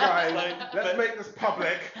happens, guys. Let's make this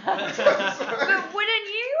public. But wouldn't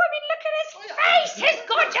you? Look at his face. His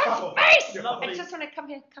gorgeous face. I just want to come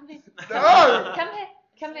here. No.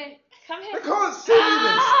 Come here. I can't see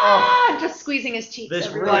this. I'm just squeezing his cheeks. This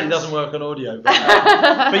everyone. really doesn't work on audio. But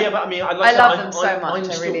I love them so much. I'm I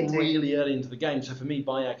still really do. really early into the game, so for me,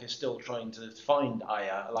 Bayak is still trying to find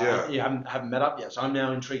Aya. You haven't met up yet, so I'm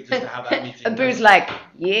now intrigued as to how that meeting. Abu's like,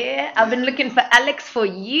 I've been looking for Alex for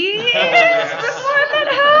years before I met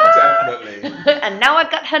her. Definitely. And now I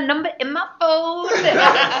got her number in my phone.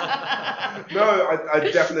 No,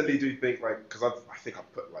 I definitely do think because I think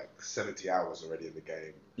I've put 70 hours already in the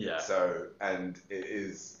game. Yeah. So, and it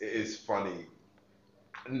is funny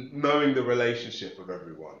knowing the relationship of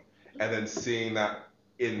everyone and then seeing that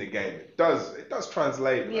in the game. It does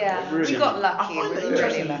translate. Yeah, really, we got lucky. I find it really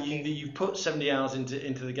interesting lucky. that you've put 70 hours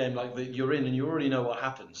into the game that you're in and you already know what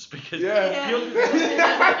happens because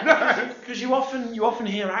because you often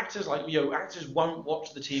hear actors actors won't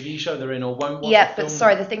watch the TV show they're in or won't watch the film. But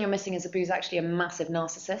sorry, the thing you're missing is Abu's actually a massive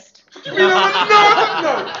narcissist. No.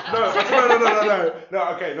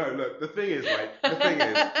 Okay, no. Look, the thing is.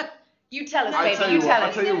 You tell us, baby. You tell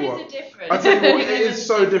us. I tell you what, it is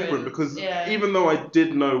so different because even though I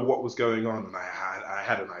did know what was going on and I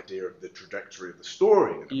had an idea of the trajectory of the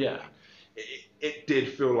story, it did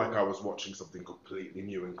feel like I was watching something completely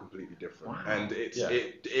new and completely different. Wow. And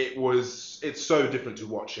it's so different to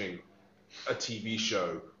watching a TV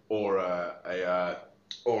show or a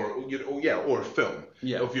film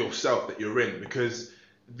of yourself that you're in because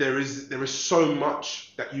there is so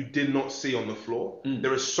much that you did not see on the floor.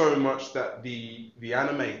 There is so much that the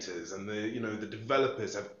animators and the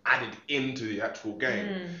developers have added into the actual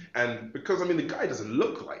game. And because the guy doesn't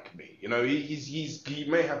look like me, he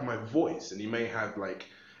may have my voice and he may have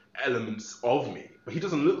elements of me, but he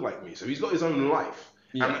doesn't look like me. So he's got his own life.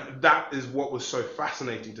 And that is what was so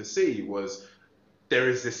fascinating to see was there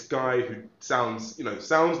is this guy who sounds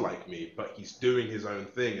like me, but he's doing his own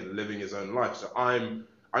thing and living his own life. So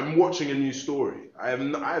I'm watching a new story.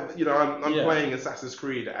 I'm playing Assassin's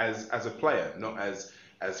Creed as a player, not as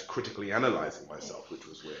critically analysing myself, which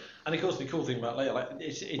was weird. And of course, the cool thing about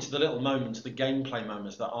it's the little moments, the gameplay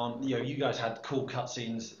moments that aren't. You guys had cool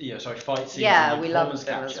cutscenes, fight scenes. Yeah, we loved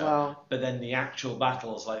them as well. But then the actual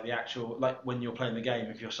battles, when you're playing the game,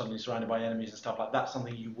 if you're suddenly surrounded by enemies and stuff that's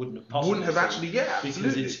something you wouldn't have possibly. Wouldn't have actually,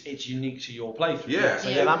 absolutely. Because it's unique to your playthrough. Yeah. So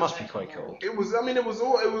that must be quite cool. It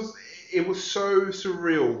was so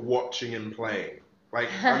surreal watching and playing.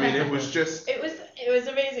 It was just. It was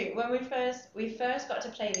amazing when we first got to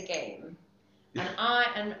play the game,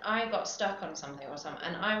 and I got stuck on something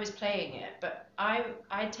and I was playing it, but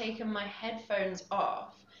I'd taken my headphones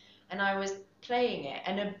off, and I was playing it,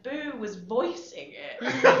 and Abu was voicing it in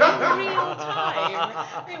real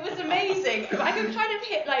time. It was amazing. I could kind of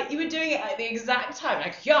hit you were doing it at the exact time,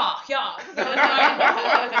 it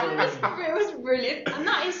was brilliant, and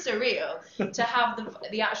that is surreal to have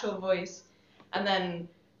the actual voice, and then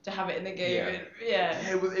to have it in the game.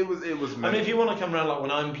 It was. If you want to come around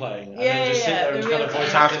when I'm playing, and then just sit there and kind of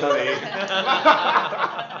voice acting.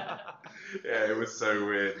 It was so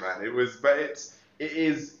weird, man. It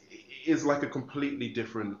is like a completely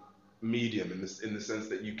different medium in the sense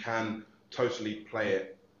that you can totally play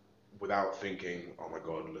it without thinking, oh my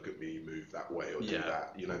god, look at me move that way or do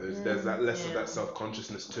that. There's that less of that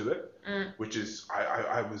self-consciousness to it, which is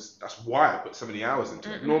that's why I put so many hours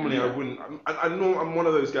into it. Normally I wouldn't. I'm one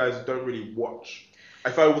of those guys who don't really watch.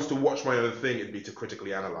 If I was to watch my own thing, it'd be to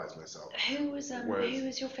critically analyze myself. Who was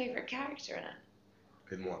your favorite character in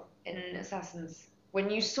it? In what? In Assassin's. when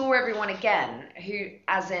you saw everyone again, who,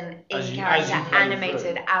 as character,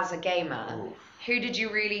 animated as a gamer, who did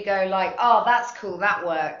you really go like, oh, that's cool, that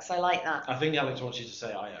works, I like that? I think Alex wants you to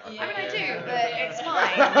say I. I mean, I do, but it's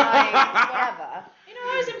fine, like, whatever. You know,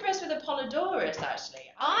 I was impressed with Apollodorus, actually.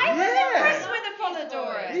 I was impressed with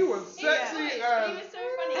Apollodorus. He was sexy. He was so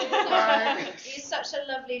funny. He's such a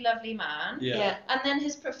lovely, lovely man. Yeah. And then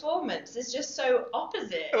his performance is just so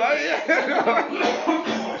opposite. And I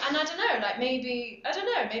don't know, like maybe.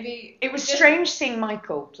 It was strange seeing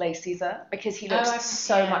Michael play Caesar because he looks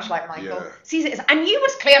so much like Michael. Yeah. Caesar is, and you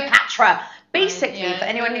was Cleopatra. Basically, for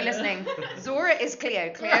anyone who's listening, Zora is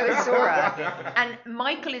Cleo is Zora, and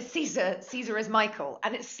Michael is Caesar, Caesar is Michael,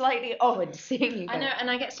 and it's slightly odd seeing you. I know,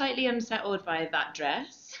 and I get slightly unsettled by that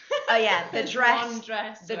dress. Oh yeah, the dress. One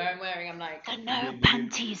dress where I'm wearing, I'm like, the no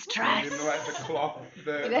panties dress. You know, like the cloth.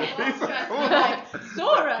 Like,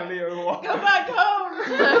 Zora, go back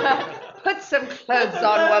home. Put some clothes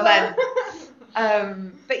on,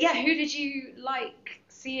 woman. But yeah, who did you like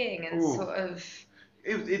seeing and sort of?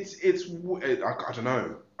 I don't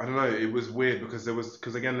know. It was weird because there was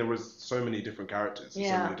so many different characters, so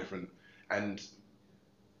many different, but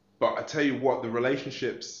I tell you what, the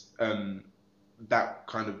relationships that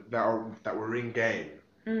were in game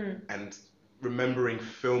and remembering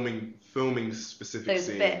filming specific those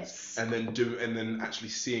scenes bits. and then actually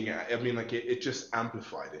seeing it. I mean, like it just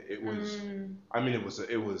amplified it. It was. I mean,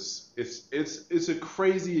 it's a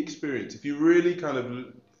crazy experience if you really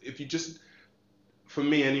for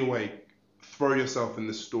me anyway, throw yourself in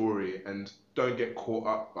the story and don't get caught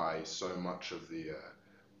up by so much of the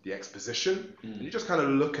exposition. And you just kind of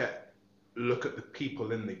look at the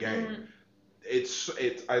people in the game. It's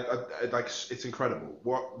incredible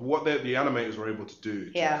what the animators were able to do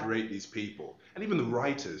to create these people, and even the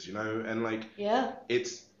writers, you know, and like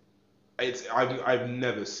I've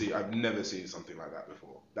never seen something like that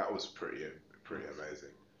before. That was pretty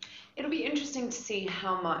amazing. It'll be interesting to see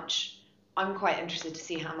how much. I'm quite interested to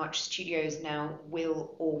see how much studios now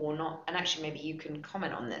will or will not, and actually maybe you can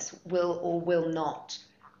comment on this, will or will not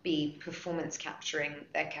be performance capturing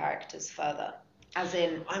their characters further, as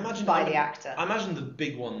in by the actor. I imagine the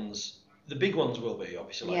big ones will be,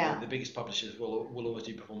 obviously, like the biggest publishers will always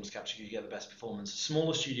do performance capture, you get the best performance.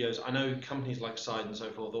 Smaller studios, I know companies like Side and so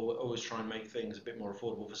forth will always try and make things a bit more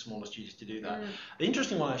affordable for smaller studios to do that. The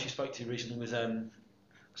interesting one I actually spoke to recently was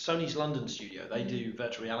Sony's London studio. They do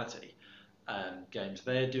virtual reality games.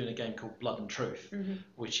 They're doing a game called Blood and Truth,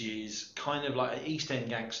 which is kind of like an East End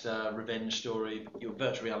gangster revenge story. You're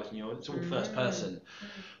virtual reality, and it's all first person.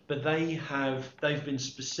 But they've been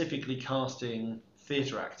specifically casting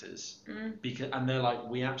theatre actors and they're like,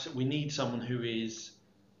 we need someone who is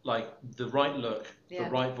like the right look, the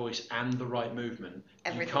right voice, and the right movement.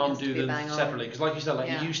 Everything you can't do them separately because, like you said,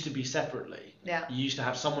 it used to be separately. Yeah. You used to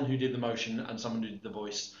have someone who did the motion and someone who did the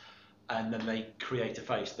voice, and then they create a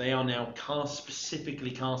face. They are now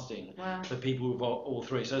specifically casting for people who've got all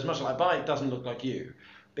three. So as much like Bite doesn't look like you,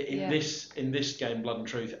 but in this game, Blood and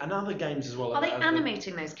Truth, and other games as well. Are they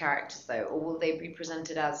animating those characters though, or will they be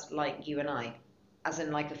presented as like you and I, as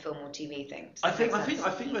in like a film or TV thing? I think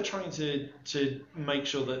they're trying to make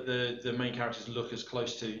sure that the main characters look as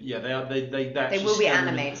close to they are. They will be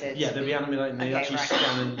animated. They'll be animated, and they actually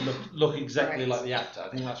scan and look exactly like the actor. I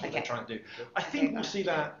think that's what they're trying to do. I think we'll see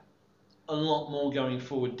that a lot more going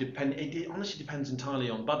forward. It honestly depends entirely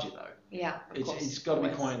on budget though. Yeah, it's got to be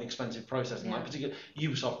quite an expensive process. And like particularly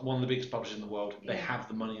Ubisoft, one of the biggest publishers in the world, they have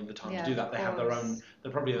the money and the time to do that. They have their own. They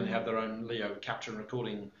probably only have their own capture and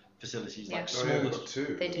recording facilities. Like smaller.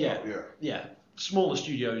 They do. Yeah. Smaller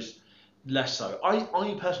studios, less so.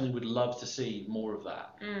 I personally would love to see more of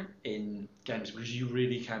that in games because you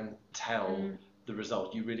really can tell the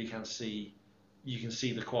result. You really can see. You can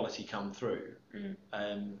see the quality come through.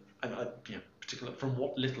 And particularly from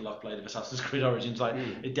what little I've played of Assassin's Creed Origins,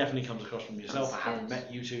 it definitely comes across from yourself. I haven't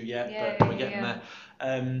met you two yet, but we're getting there.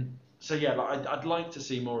 I'd like to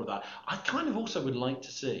see more of that. I kind of also would like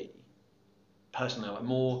to see, personally, like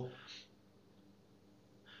more.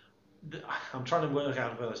 I'm trying to work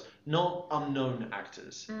out this. Not unknown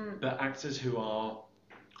actors, but actors who are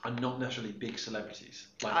not necessarily big celebrities.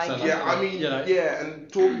 And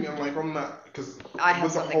talking on that because I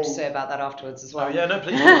have something to say about that afterwards as well. Oh yeah, no,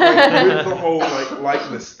 please. With the whole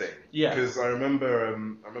likeness thing. Yeah. Because I remember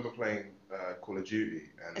playing Call of Duty.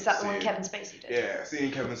 And is that the one Kevin Spacey did? Yeah, seeing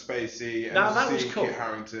Kevin Spacey and that was seeing cool. Kit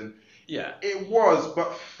Harington. Yeah. It was,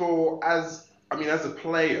 but as a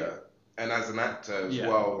player and as an actor as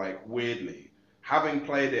well, like weirdly, having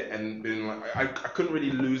played it and been like, I couldn't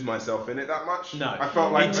really lose myself in it that much. No. I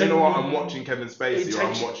felt like, you know what, I'm watching Kevin Spacey or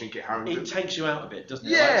I'm watching Kit Harington. It takes you out of it, doesn't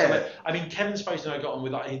it? Yeah. Like, so I mean, Kevin Spacey and I got on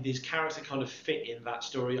with his character kind of fit in that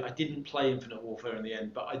story. I didn't play Infinite Warfare in the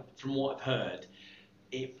end, but from what I've heard,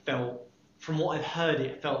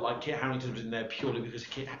 it felt like Kit Harington was in there purely because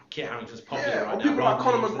Kit Harington's popular right now. People like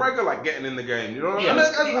Conor McGregor like getting in the game, you know what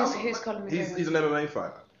I mean? Who's Conor McGregor? He's an MMA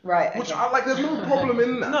fighter. Right. Okay. Which I like. There's no problem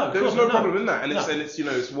in that. No, there's no problem in that, and No. it's you know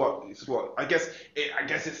it's what I guess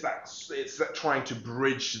it's that trying to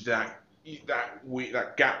bridge that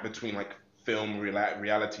gap between like film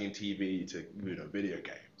reality and TV to video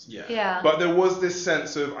games. Yeah. But there was this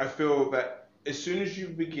sense of, I feel that as soon as you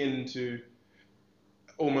begin to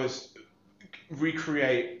almost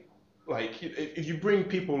recreate, like if you bring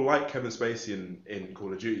people like Kevin Spacey in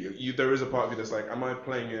Call of Duty, there is a part of you that's like, am I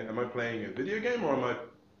playing a video game or am I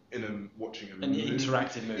watching a movie? An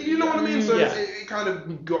interactive movie. You know what I mean? So it kind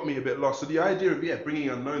of got me a bit lost. So the idea of bringing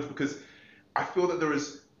unknowns, because I feel that there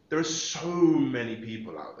is so many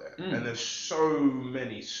people out there, and there's so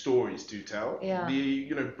many stories to tell. Yeah.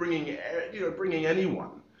 Bringing anyone,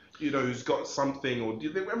 who's got something, or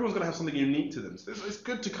everyone's gonna have something unique to them. So it's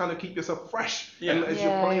good to kind of keep yourself fresh. Yeah. And as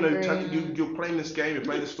you're playing, you're playing this game, you're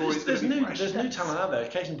playing the story. There's new talent out there.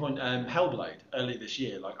 Case in point, Hellblade early this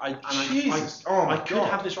year. Like I could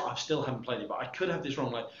have this wrong. I still haven't played it, but I could have this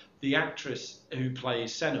wrong. Like the actress who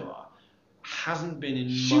plays Senua hasn't been in.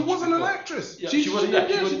 She wasn't an actress. Yeah, she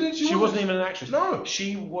wasn't. She wasn't even an actress. No.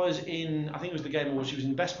 She was in. I think it was the Game Awards. She was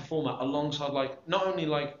in Best Performer alongside not only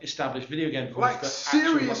established video game performers, like but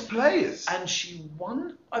serious players. And she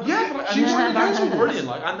won. I she won. That's brilliant.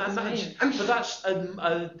 But that's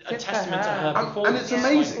a testament to her performance.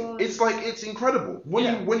 And it's amazing. It's incredible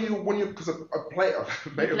when you because I play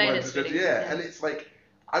and it's like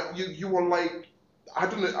you are like. I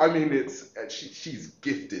don't know. I mean, she's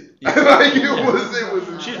gifted. Yeah. It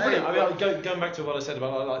was. She's brilliant. I mean, going back to what I said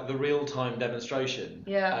about like the real-time demonstration.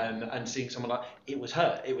 Yeah. And seeing someone like it was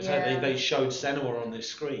her. It was her. They showed Senua on this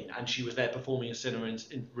screen, and she was there performing as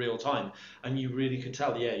Senua in real time, and you really could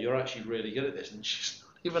tell. Yeah, you're actually really good at this, and she's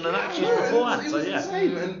not even an actress beforehand. It was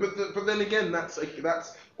insane. But then again, that's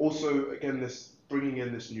also this. Bringing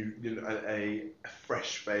in this new, a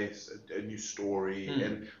fresh face, a new story,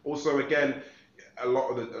 and also again. A lot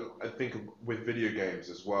of I think with video games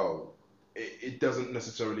as well, it doesn't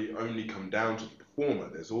necessarily only come down to the performer.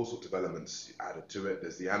 There's all sorts of elements added to it.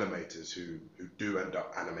 There's the animators who do end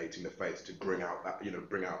up animating the face to bring out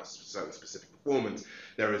a certain specific performance.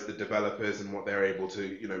 There is the developers and what they're able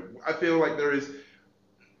to, I feel like there is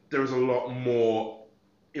a lot more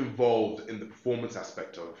involved in the performance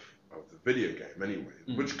aspect of the video game anyway,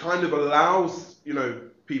 which kind of allows,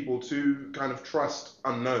 people to kind of trust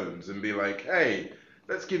unknowns and be like, hey,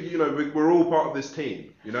 let's give we're all part of this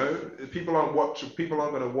team. People aren't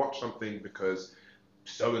going to watch something because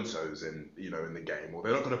so and so's in the game, or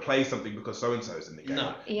they're not going to play something because so and so's in the game.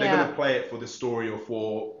 No. They're going to play it for the story or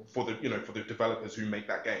for the developers who make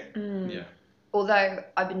that game. Yeah. Although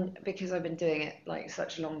I've been doing it like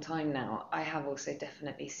such a long time now, I have also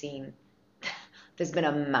definitely seen there's been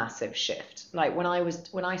a massive shift. Like when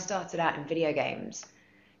I started out in video games,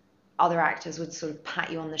 other actors would sort of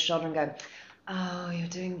pat you on the shoulder and go, oh, you're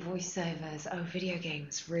doing voiceovers. Oh, video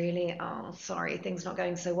games, really? Oh, sorry, things not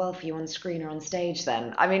going so well for you on screen or on stage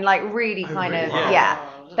then. I mean, like really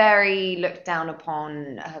very looked down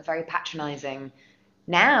upon, very patronizing.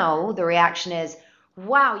 Now the reaction is,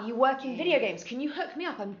 wow, you work in video games. Can you hook me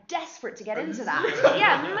up? I'm desperate to get into that.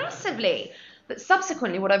 Yeah, massively. But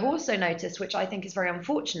subsequently, what I've also noticed, which I think is very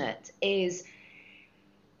unfortunate, is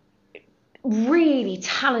really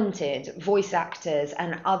talented voice actors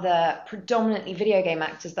and other predominantly video game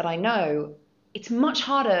actors that I know, it's much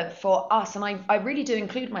harder for us, and I really do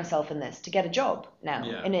include myself in this, to get a job now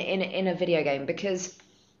in a video game, because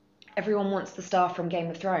everyone wants the star from Game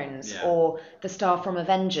of Thrones or the star from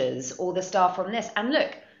Avengers or the star from this. And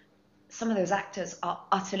look, some of those actors are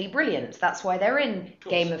utterly brilliant. That's why they're in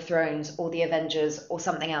Game of Thrones or the Avengers or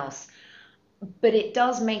something else. But it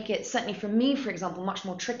does make it, certainly for me, for example, much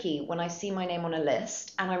more tricky when I see my name on a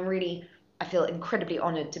list, and I feel incredibly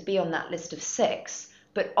honoured to be on that list of 6.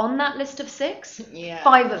 But on that list of 6,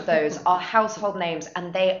 5 of those are household names,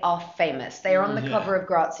 and they are famous. They are on the cover of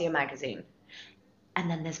Grazia magazine. And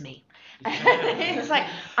then there's me. It's like,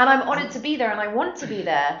 and I'm honoured to be there, and I want to be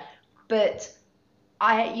there, but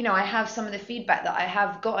I have some of the feedback that I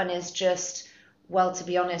have gotten is just, Well, to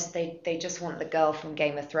be honest, they just want the girl from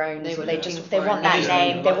Game of Thrones. They want it. that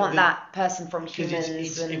name. They want that person from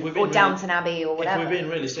Humans or Downton Abbey or whatever. If we're being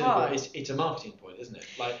really cynical, it's a marketing point, isn't it?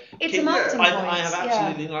 Like it's a marketing point. I have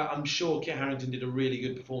absolutely. Like, I'm sure Kit Harington did a really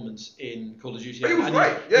good performance in Call of Duty. He was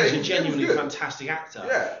great. Yeah, he's a genuinely fantastic actor.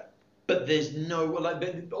 Yeah. But there's no,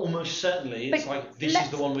 almost certainly, it's like this is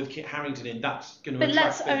the one with Kit Harington in. That's going to. But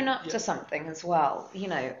let's own up to something as well. You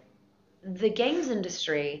know, the games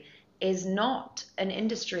industry is not an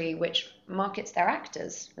industry which markets their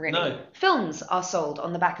actors, really. No. Films are sold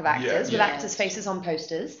on the back of actors, with actors' faces on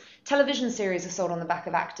posters. Television series are sold on the back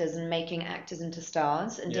of actors and making actors into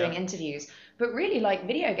stars and doing interviews. But really, like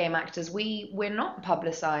video game actors, we're not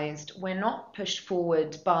publicized. We're not pushed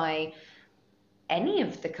forward by any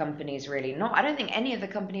of the companies, really. I don't think any of the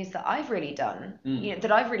companies that I've really done,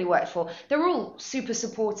 that I've really worked for, they're all super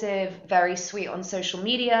supportive, very sweet on social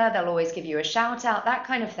media. They'll always give you a shout out, that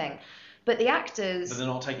kind of thing. But the actors, but they're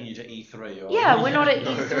not taking you to E3. Or... Yeah, we're not at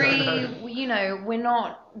E3. You know, we're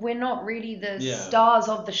not really the stars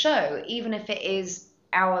of the show, even if it is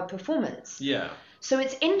our performance. Yeah. So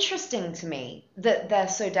it's interesting to me that they're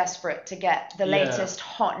so desperate to get the latest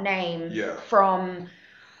hot name from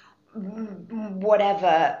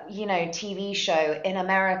whatever, you know, TV show in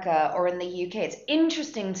America or in the UK. It's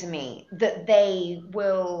interesting to me that they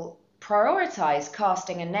will prioritize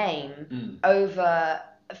casting a name over,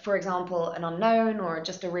 for example, an unknown or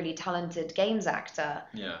just a really talented games actor.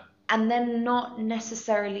 Yeah. And then not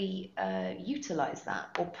necessarily utilize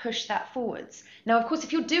that or push that forwards. Now, of course,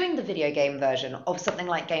 if you're doing the video game version of something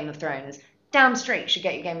like Game of Thrones, damn straight you should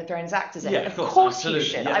get your Game of Thrones actors in. Yeah, of course absolutely, you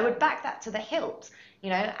should. Yeah. I would back that to the hilt. You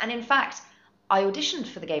know, and in fact, I auditioned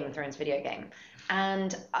for the Game of Thrones video game,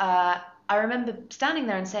 and I remember standing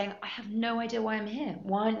there and saying, I have no idea why I'm here.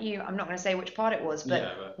 Why aren't you, I'm not going to say which part it was,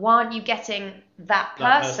 but why aren't you getting that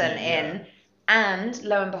person in? Yeah. And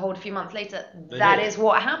lo and behold, a few months later, that is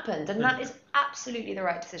what happened. And that is absolutely the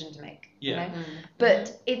right decision to make. Yeah. You know?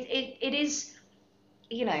 But it is,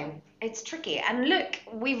 you know, it's tricky. And look,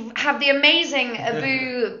 we have the amazing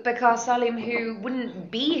Abu Bakr Salim, who wouldn't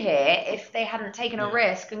be here if they hadn't taken a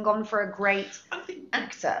risk and gone for a great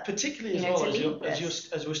actor. Particularly as well,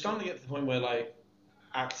 as we're starting to get to the point where, like,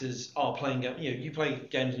 actors are playing games. You know, you play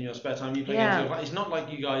games in your spare time. You play games. It's not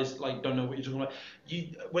like you guys like don't know what you're talking about.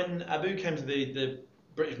 When Abu came to the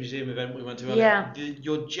British Museum event we went to earlier,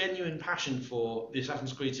 your genuine passion for the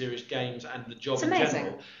Assassin's Creed series games and the job in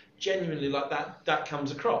general, genuinely like that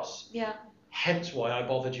comes across. Yeah. Hence why I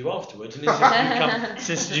bothered you afterwards and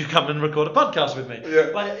insisted you come and record a podcast with me.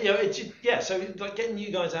 Yeah. Like, you know, so like getting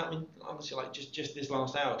you guys out. I mean, obviously, like just this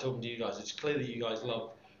last hour talking to you guys, it's clear that you guys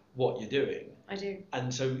love what you're doing. I do.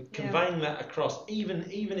 And so conveying that across, even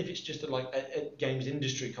if it's just at games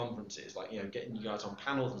industry conferences, like, you know, getting you guys on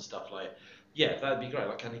panels and stuff, like, that'd be great.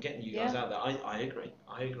 Like, kind of getting you guys out there. I agree.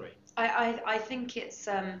 I think it's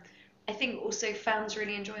I think also fans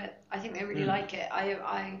really enjoy it. I think they really like it.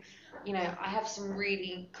 I you know, I have some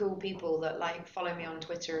really cool people that like follow me on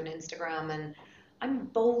Twitter and Instagram, and I'm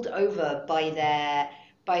bowled over by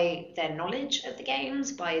their knowledge of the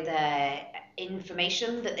games, by their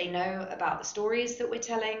information that they know about the stories that we're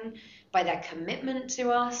telling, by their commitment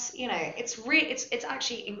to us. You know, it's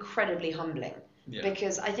actually incredibly humbling,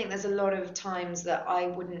 because I think there's a lot of times that I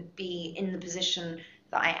wouldn't be in the position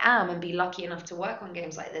that I am and be lucky enough to work on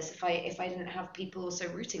games like this if I didn't have people also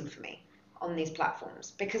rooting for me on these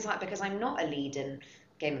platforms, because I'm not a lead in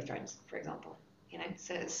Game of Thrones, for example. You know,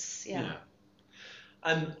 so it's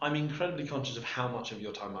I'm incredibly conscious of how much of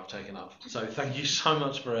your time I've taken up. So thank you so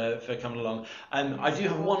much for coming along. I do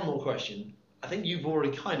have one more question. I think you've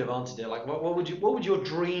already kind of answered it. Like, what would your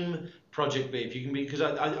dream project be if you can be? Because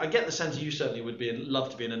I get the sense you certainly would love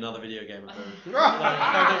to be in another video game.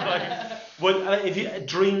 If you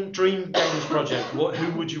dream games project,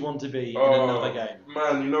 who would you want to be in another game?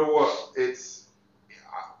 Man, you know what? It's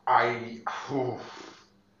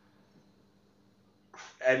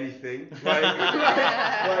anything. Like,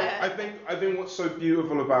 I think what's so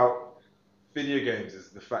beautiful about video games is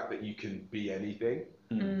the fact that you can be anything.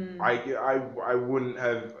 I wouldn't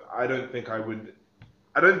have. I don't think I would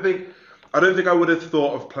have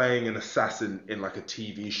thought of playing an assassin in like a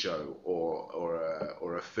TV show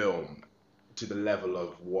or a film to the level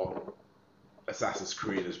of what Assassin's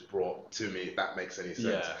Creed has brought to me, if that makes any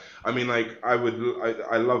sense. Yeah. I mean, like, I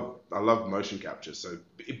love motion capture, so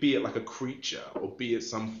be it like a creature or be it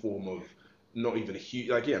some form of not even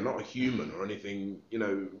not a human or anything, you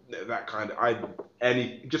know, that kind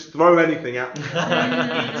of, just throw anything at me,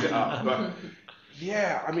 eat it up. But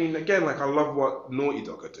Yeah, I mean, again, like I love what Naughty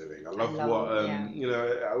Dog are doing. I love what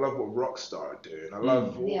I love what Rockstar are doing. I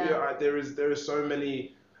love there is so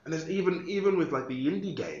many, and there's even with like the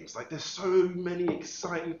indie games, like there's so many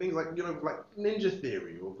exciting things, like like Ninja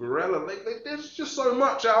Theory or Guerrilla. Like there's just so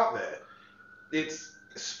much out there. It's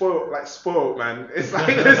spoiled, man. It's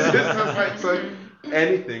like it's just like so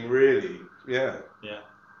anything really. Yeah. Yeah.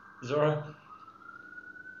 Zora?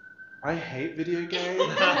 I hate video games.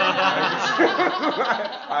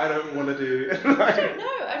 I don't want to do. I don't know.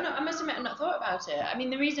 I must admit, I've not thought about it. I mean,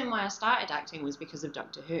 the reason why I started acting was because of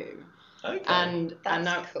Doctor Who. Okay. And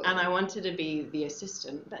cool. I wanted to be the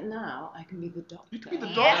assistant, but now I can be the doctor. You can be the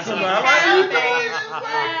Yes, doctor, you man.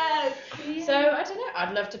 Yes. So I don't know.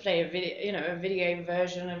 I'd love to play a video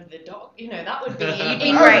version of the doc. That would be. You'd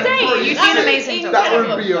be great. You'd be an amazing doctor. That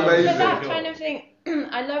would be amazing. But that kind of thing,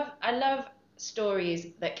 I love stories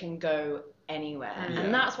that can go anywhere,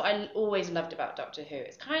 and that's what I always loved about Doctor Who.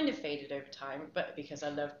 It's kind of faded over time, but because I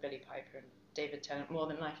love Billie Piper and David Tennant more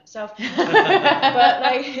than life itself. but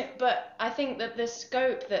I think that the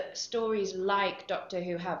scope that stories like Doctor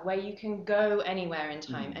Who have, where you can go anywhere in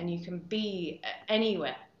time and you can be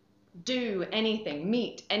anywhere, do anything,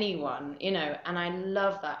 meet anyone, and I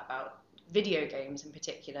love that about video games in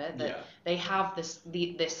particular, that they have this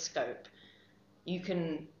scope. You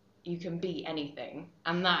can be anything,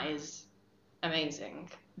 and that is amazing.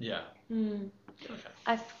 Yeah. Okay.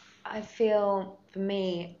 I feel, for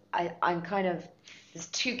me, I'm kind of, there's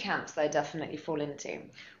two camps that I definitely fall into.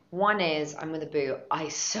 One is, I'm with a boo, I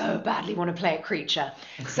so badly want to play a creature.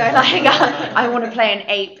 So like, I want to play an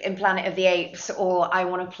ape in Planet of the Apes, or I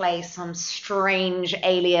want to play some strange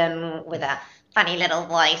alien with a funny little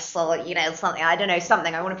voice, or something, I don't know,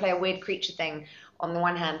 something. I want to play a weird creature thing on the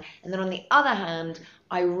one hand, and then on the other hand,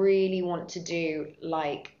 I really want to do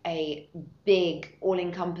like a big,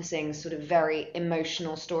 all-encompassing, sort of very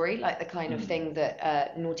emotional story, like the kind of thing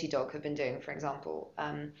that Naughty Dog have been doing, for example.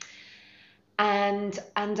 And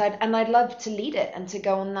I'd love to lead it and to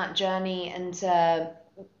go on that journey and to,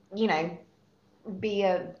 be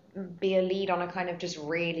a lead on a kind of just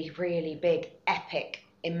really, really big, epic,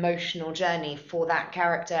 emotional journey for that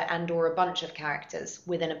character and or a bunch of characters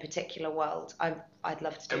within a particular world. I'd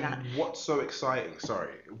love to do that. What's so exciting? So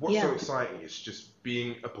exciting is just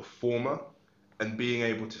being a performer and being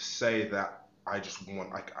able to say that I just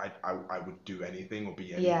want, I would do anything or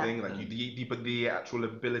be anything. Yeah. Like the actual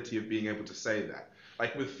ability of being able to say that.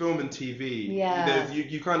 Like with film and TV,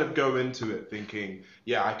 you kind of go into it thinking,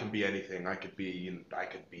 I can be anything. I could be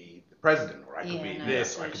the president, or I could be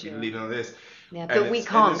this, or I could be leading on this. Yeah, but we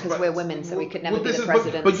can't because we're women, so we could never be the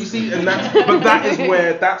president. But you see, and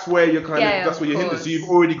that's where you're kind of that's where you're hindered. So you've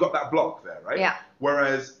already got that block there, right? Yeah.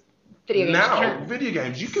 Whereas video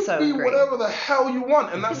games, you can be whatever the hell you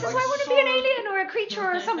want, and that's because I want to be an alien or a creature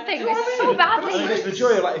or something. So badly. It's the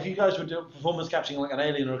joy of, like, if you guys were doing performance capturing like an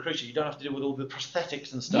alien or a creature, you don't have to deal with all the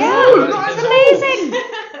prosthetics and stuff. Yeah,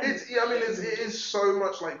 it's amazing. It is so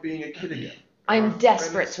much like being a kid again. I'm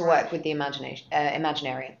desperate to work with the Imaginary. I'm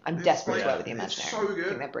desperate to work with the Imaginary. It's so good. I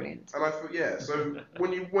think they're brilliant. And I thought, so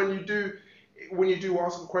when you do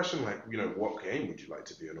ask a question like, what game would you like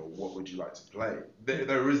to be in, or what would you like to play?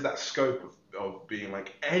 There is that scope of being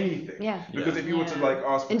like anything. Yeah. Because if you were to like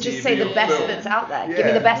ask for and just TV say the or best film, that's out there. Give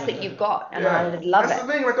me the best that you've got, and I would love That's it.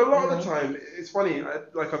 the thing. Like a lot of the time, it's funny.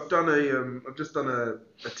 I've just done a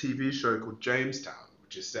TV show called Jamestown,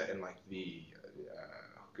 which is set in like the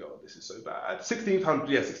God, this is so bad.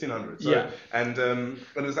 1600. So, and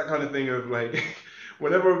it's that kind of thing of like,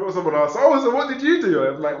 whenever someone asks, so what did you do?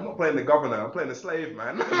 I'm like, I'm not playing the governor, I'm playing the slave,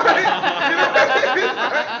 man. That's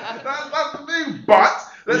the thing. But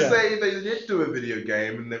let's say they did do a video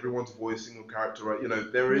game and everyone's voicing a character, right?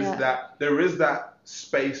 There is that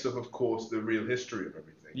space of course, the real history of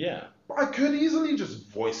everything. Yeah. But I could easily just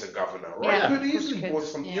voice a governor, right? Yeah, I could easily voice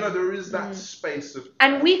something. There is that space of.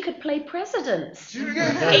 And we could play presidents. Do you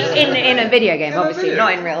get in a video game, obviously,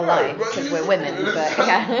 not in real life, because we're women.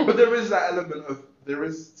 But there is that element of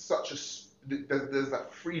there's that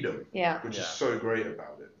freedom, which is so great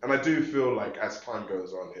about it. And I do feel like as time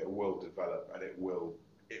goes on, it will develop and it will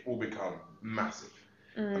become massive.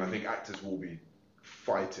 And I think actors will be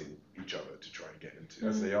fighting each other to try and get into,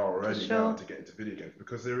 as they are already now, to get into video games,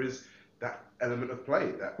 because there is that element of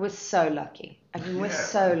play that we're so lucky. I mean, we're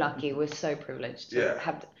so lucky. We're so privileged to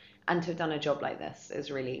have and to have done a job like this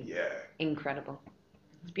is really incredible.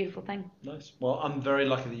 It's a beautiful thing. Nice. Well, I'm very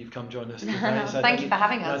lucky that you've come join us today. So thank you for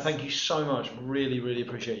having us. Thank you so much. Really, really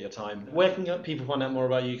appreciate your time. Where can people find out more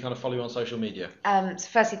about you, kind of follow you on social media? So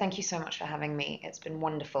firstly, thank you so much for having me. It's been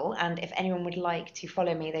wonderful. And if anyone would like to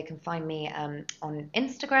follow me, they can find me on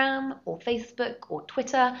Instagram or Facebook or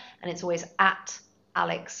Twitter. And it's always at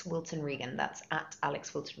Alex Wilton Regan. That's at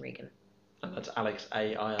Alex Wilton Regan. And that's Alex,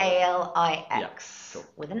 A-I-L. A-L-I-X, cool.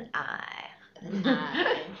 With an I.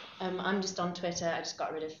 I'm just on Twitter. I just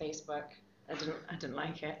got rid of Facebook. I didn't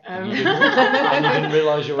like it. And you didn't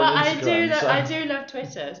realise you were on Instagram. I do love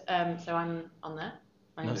Twitter. So I'm on there.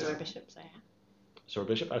 My name's Zora Bishop. So yeah. Zora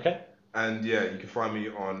Bishop. Okay. And yeah, you can find me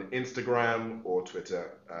on Instagram or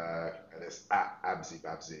Twitter, and it's at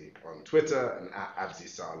AbsyBabsy on Twitter and at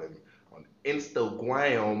AbsySalim on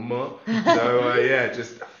Instagram. So yeah,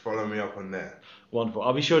 just follow me up on there. Wonderful.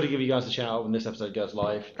 I'll be sure to give you guys a shout out when this episode goes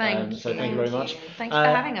live. Thank you. So thank you very much. Thank you for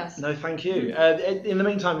having us. No, thank you. In the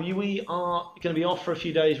meantime, we are going to be off for a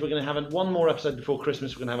few days. We're going to have one more episode before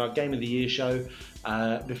Christmas. We're going to have our Game of the Year show.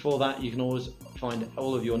 Before that, you can always find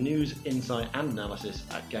all of your news, insight and analysis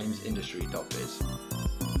at GamesIndustry.biz.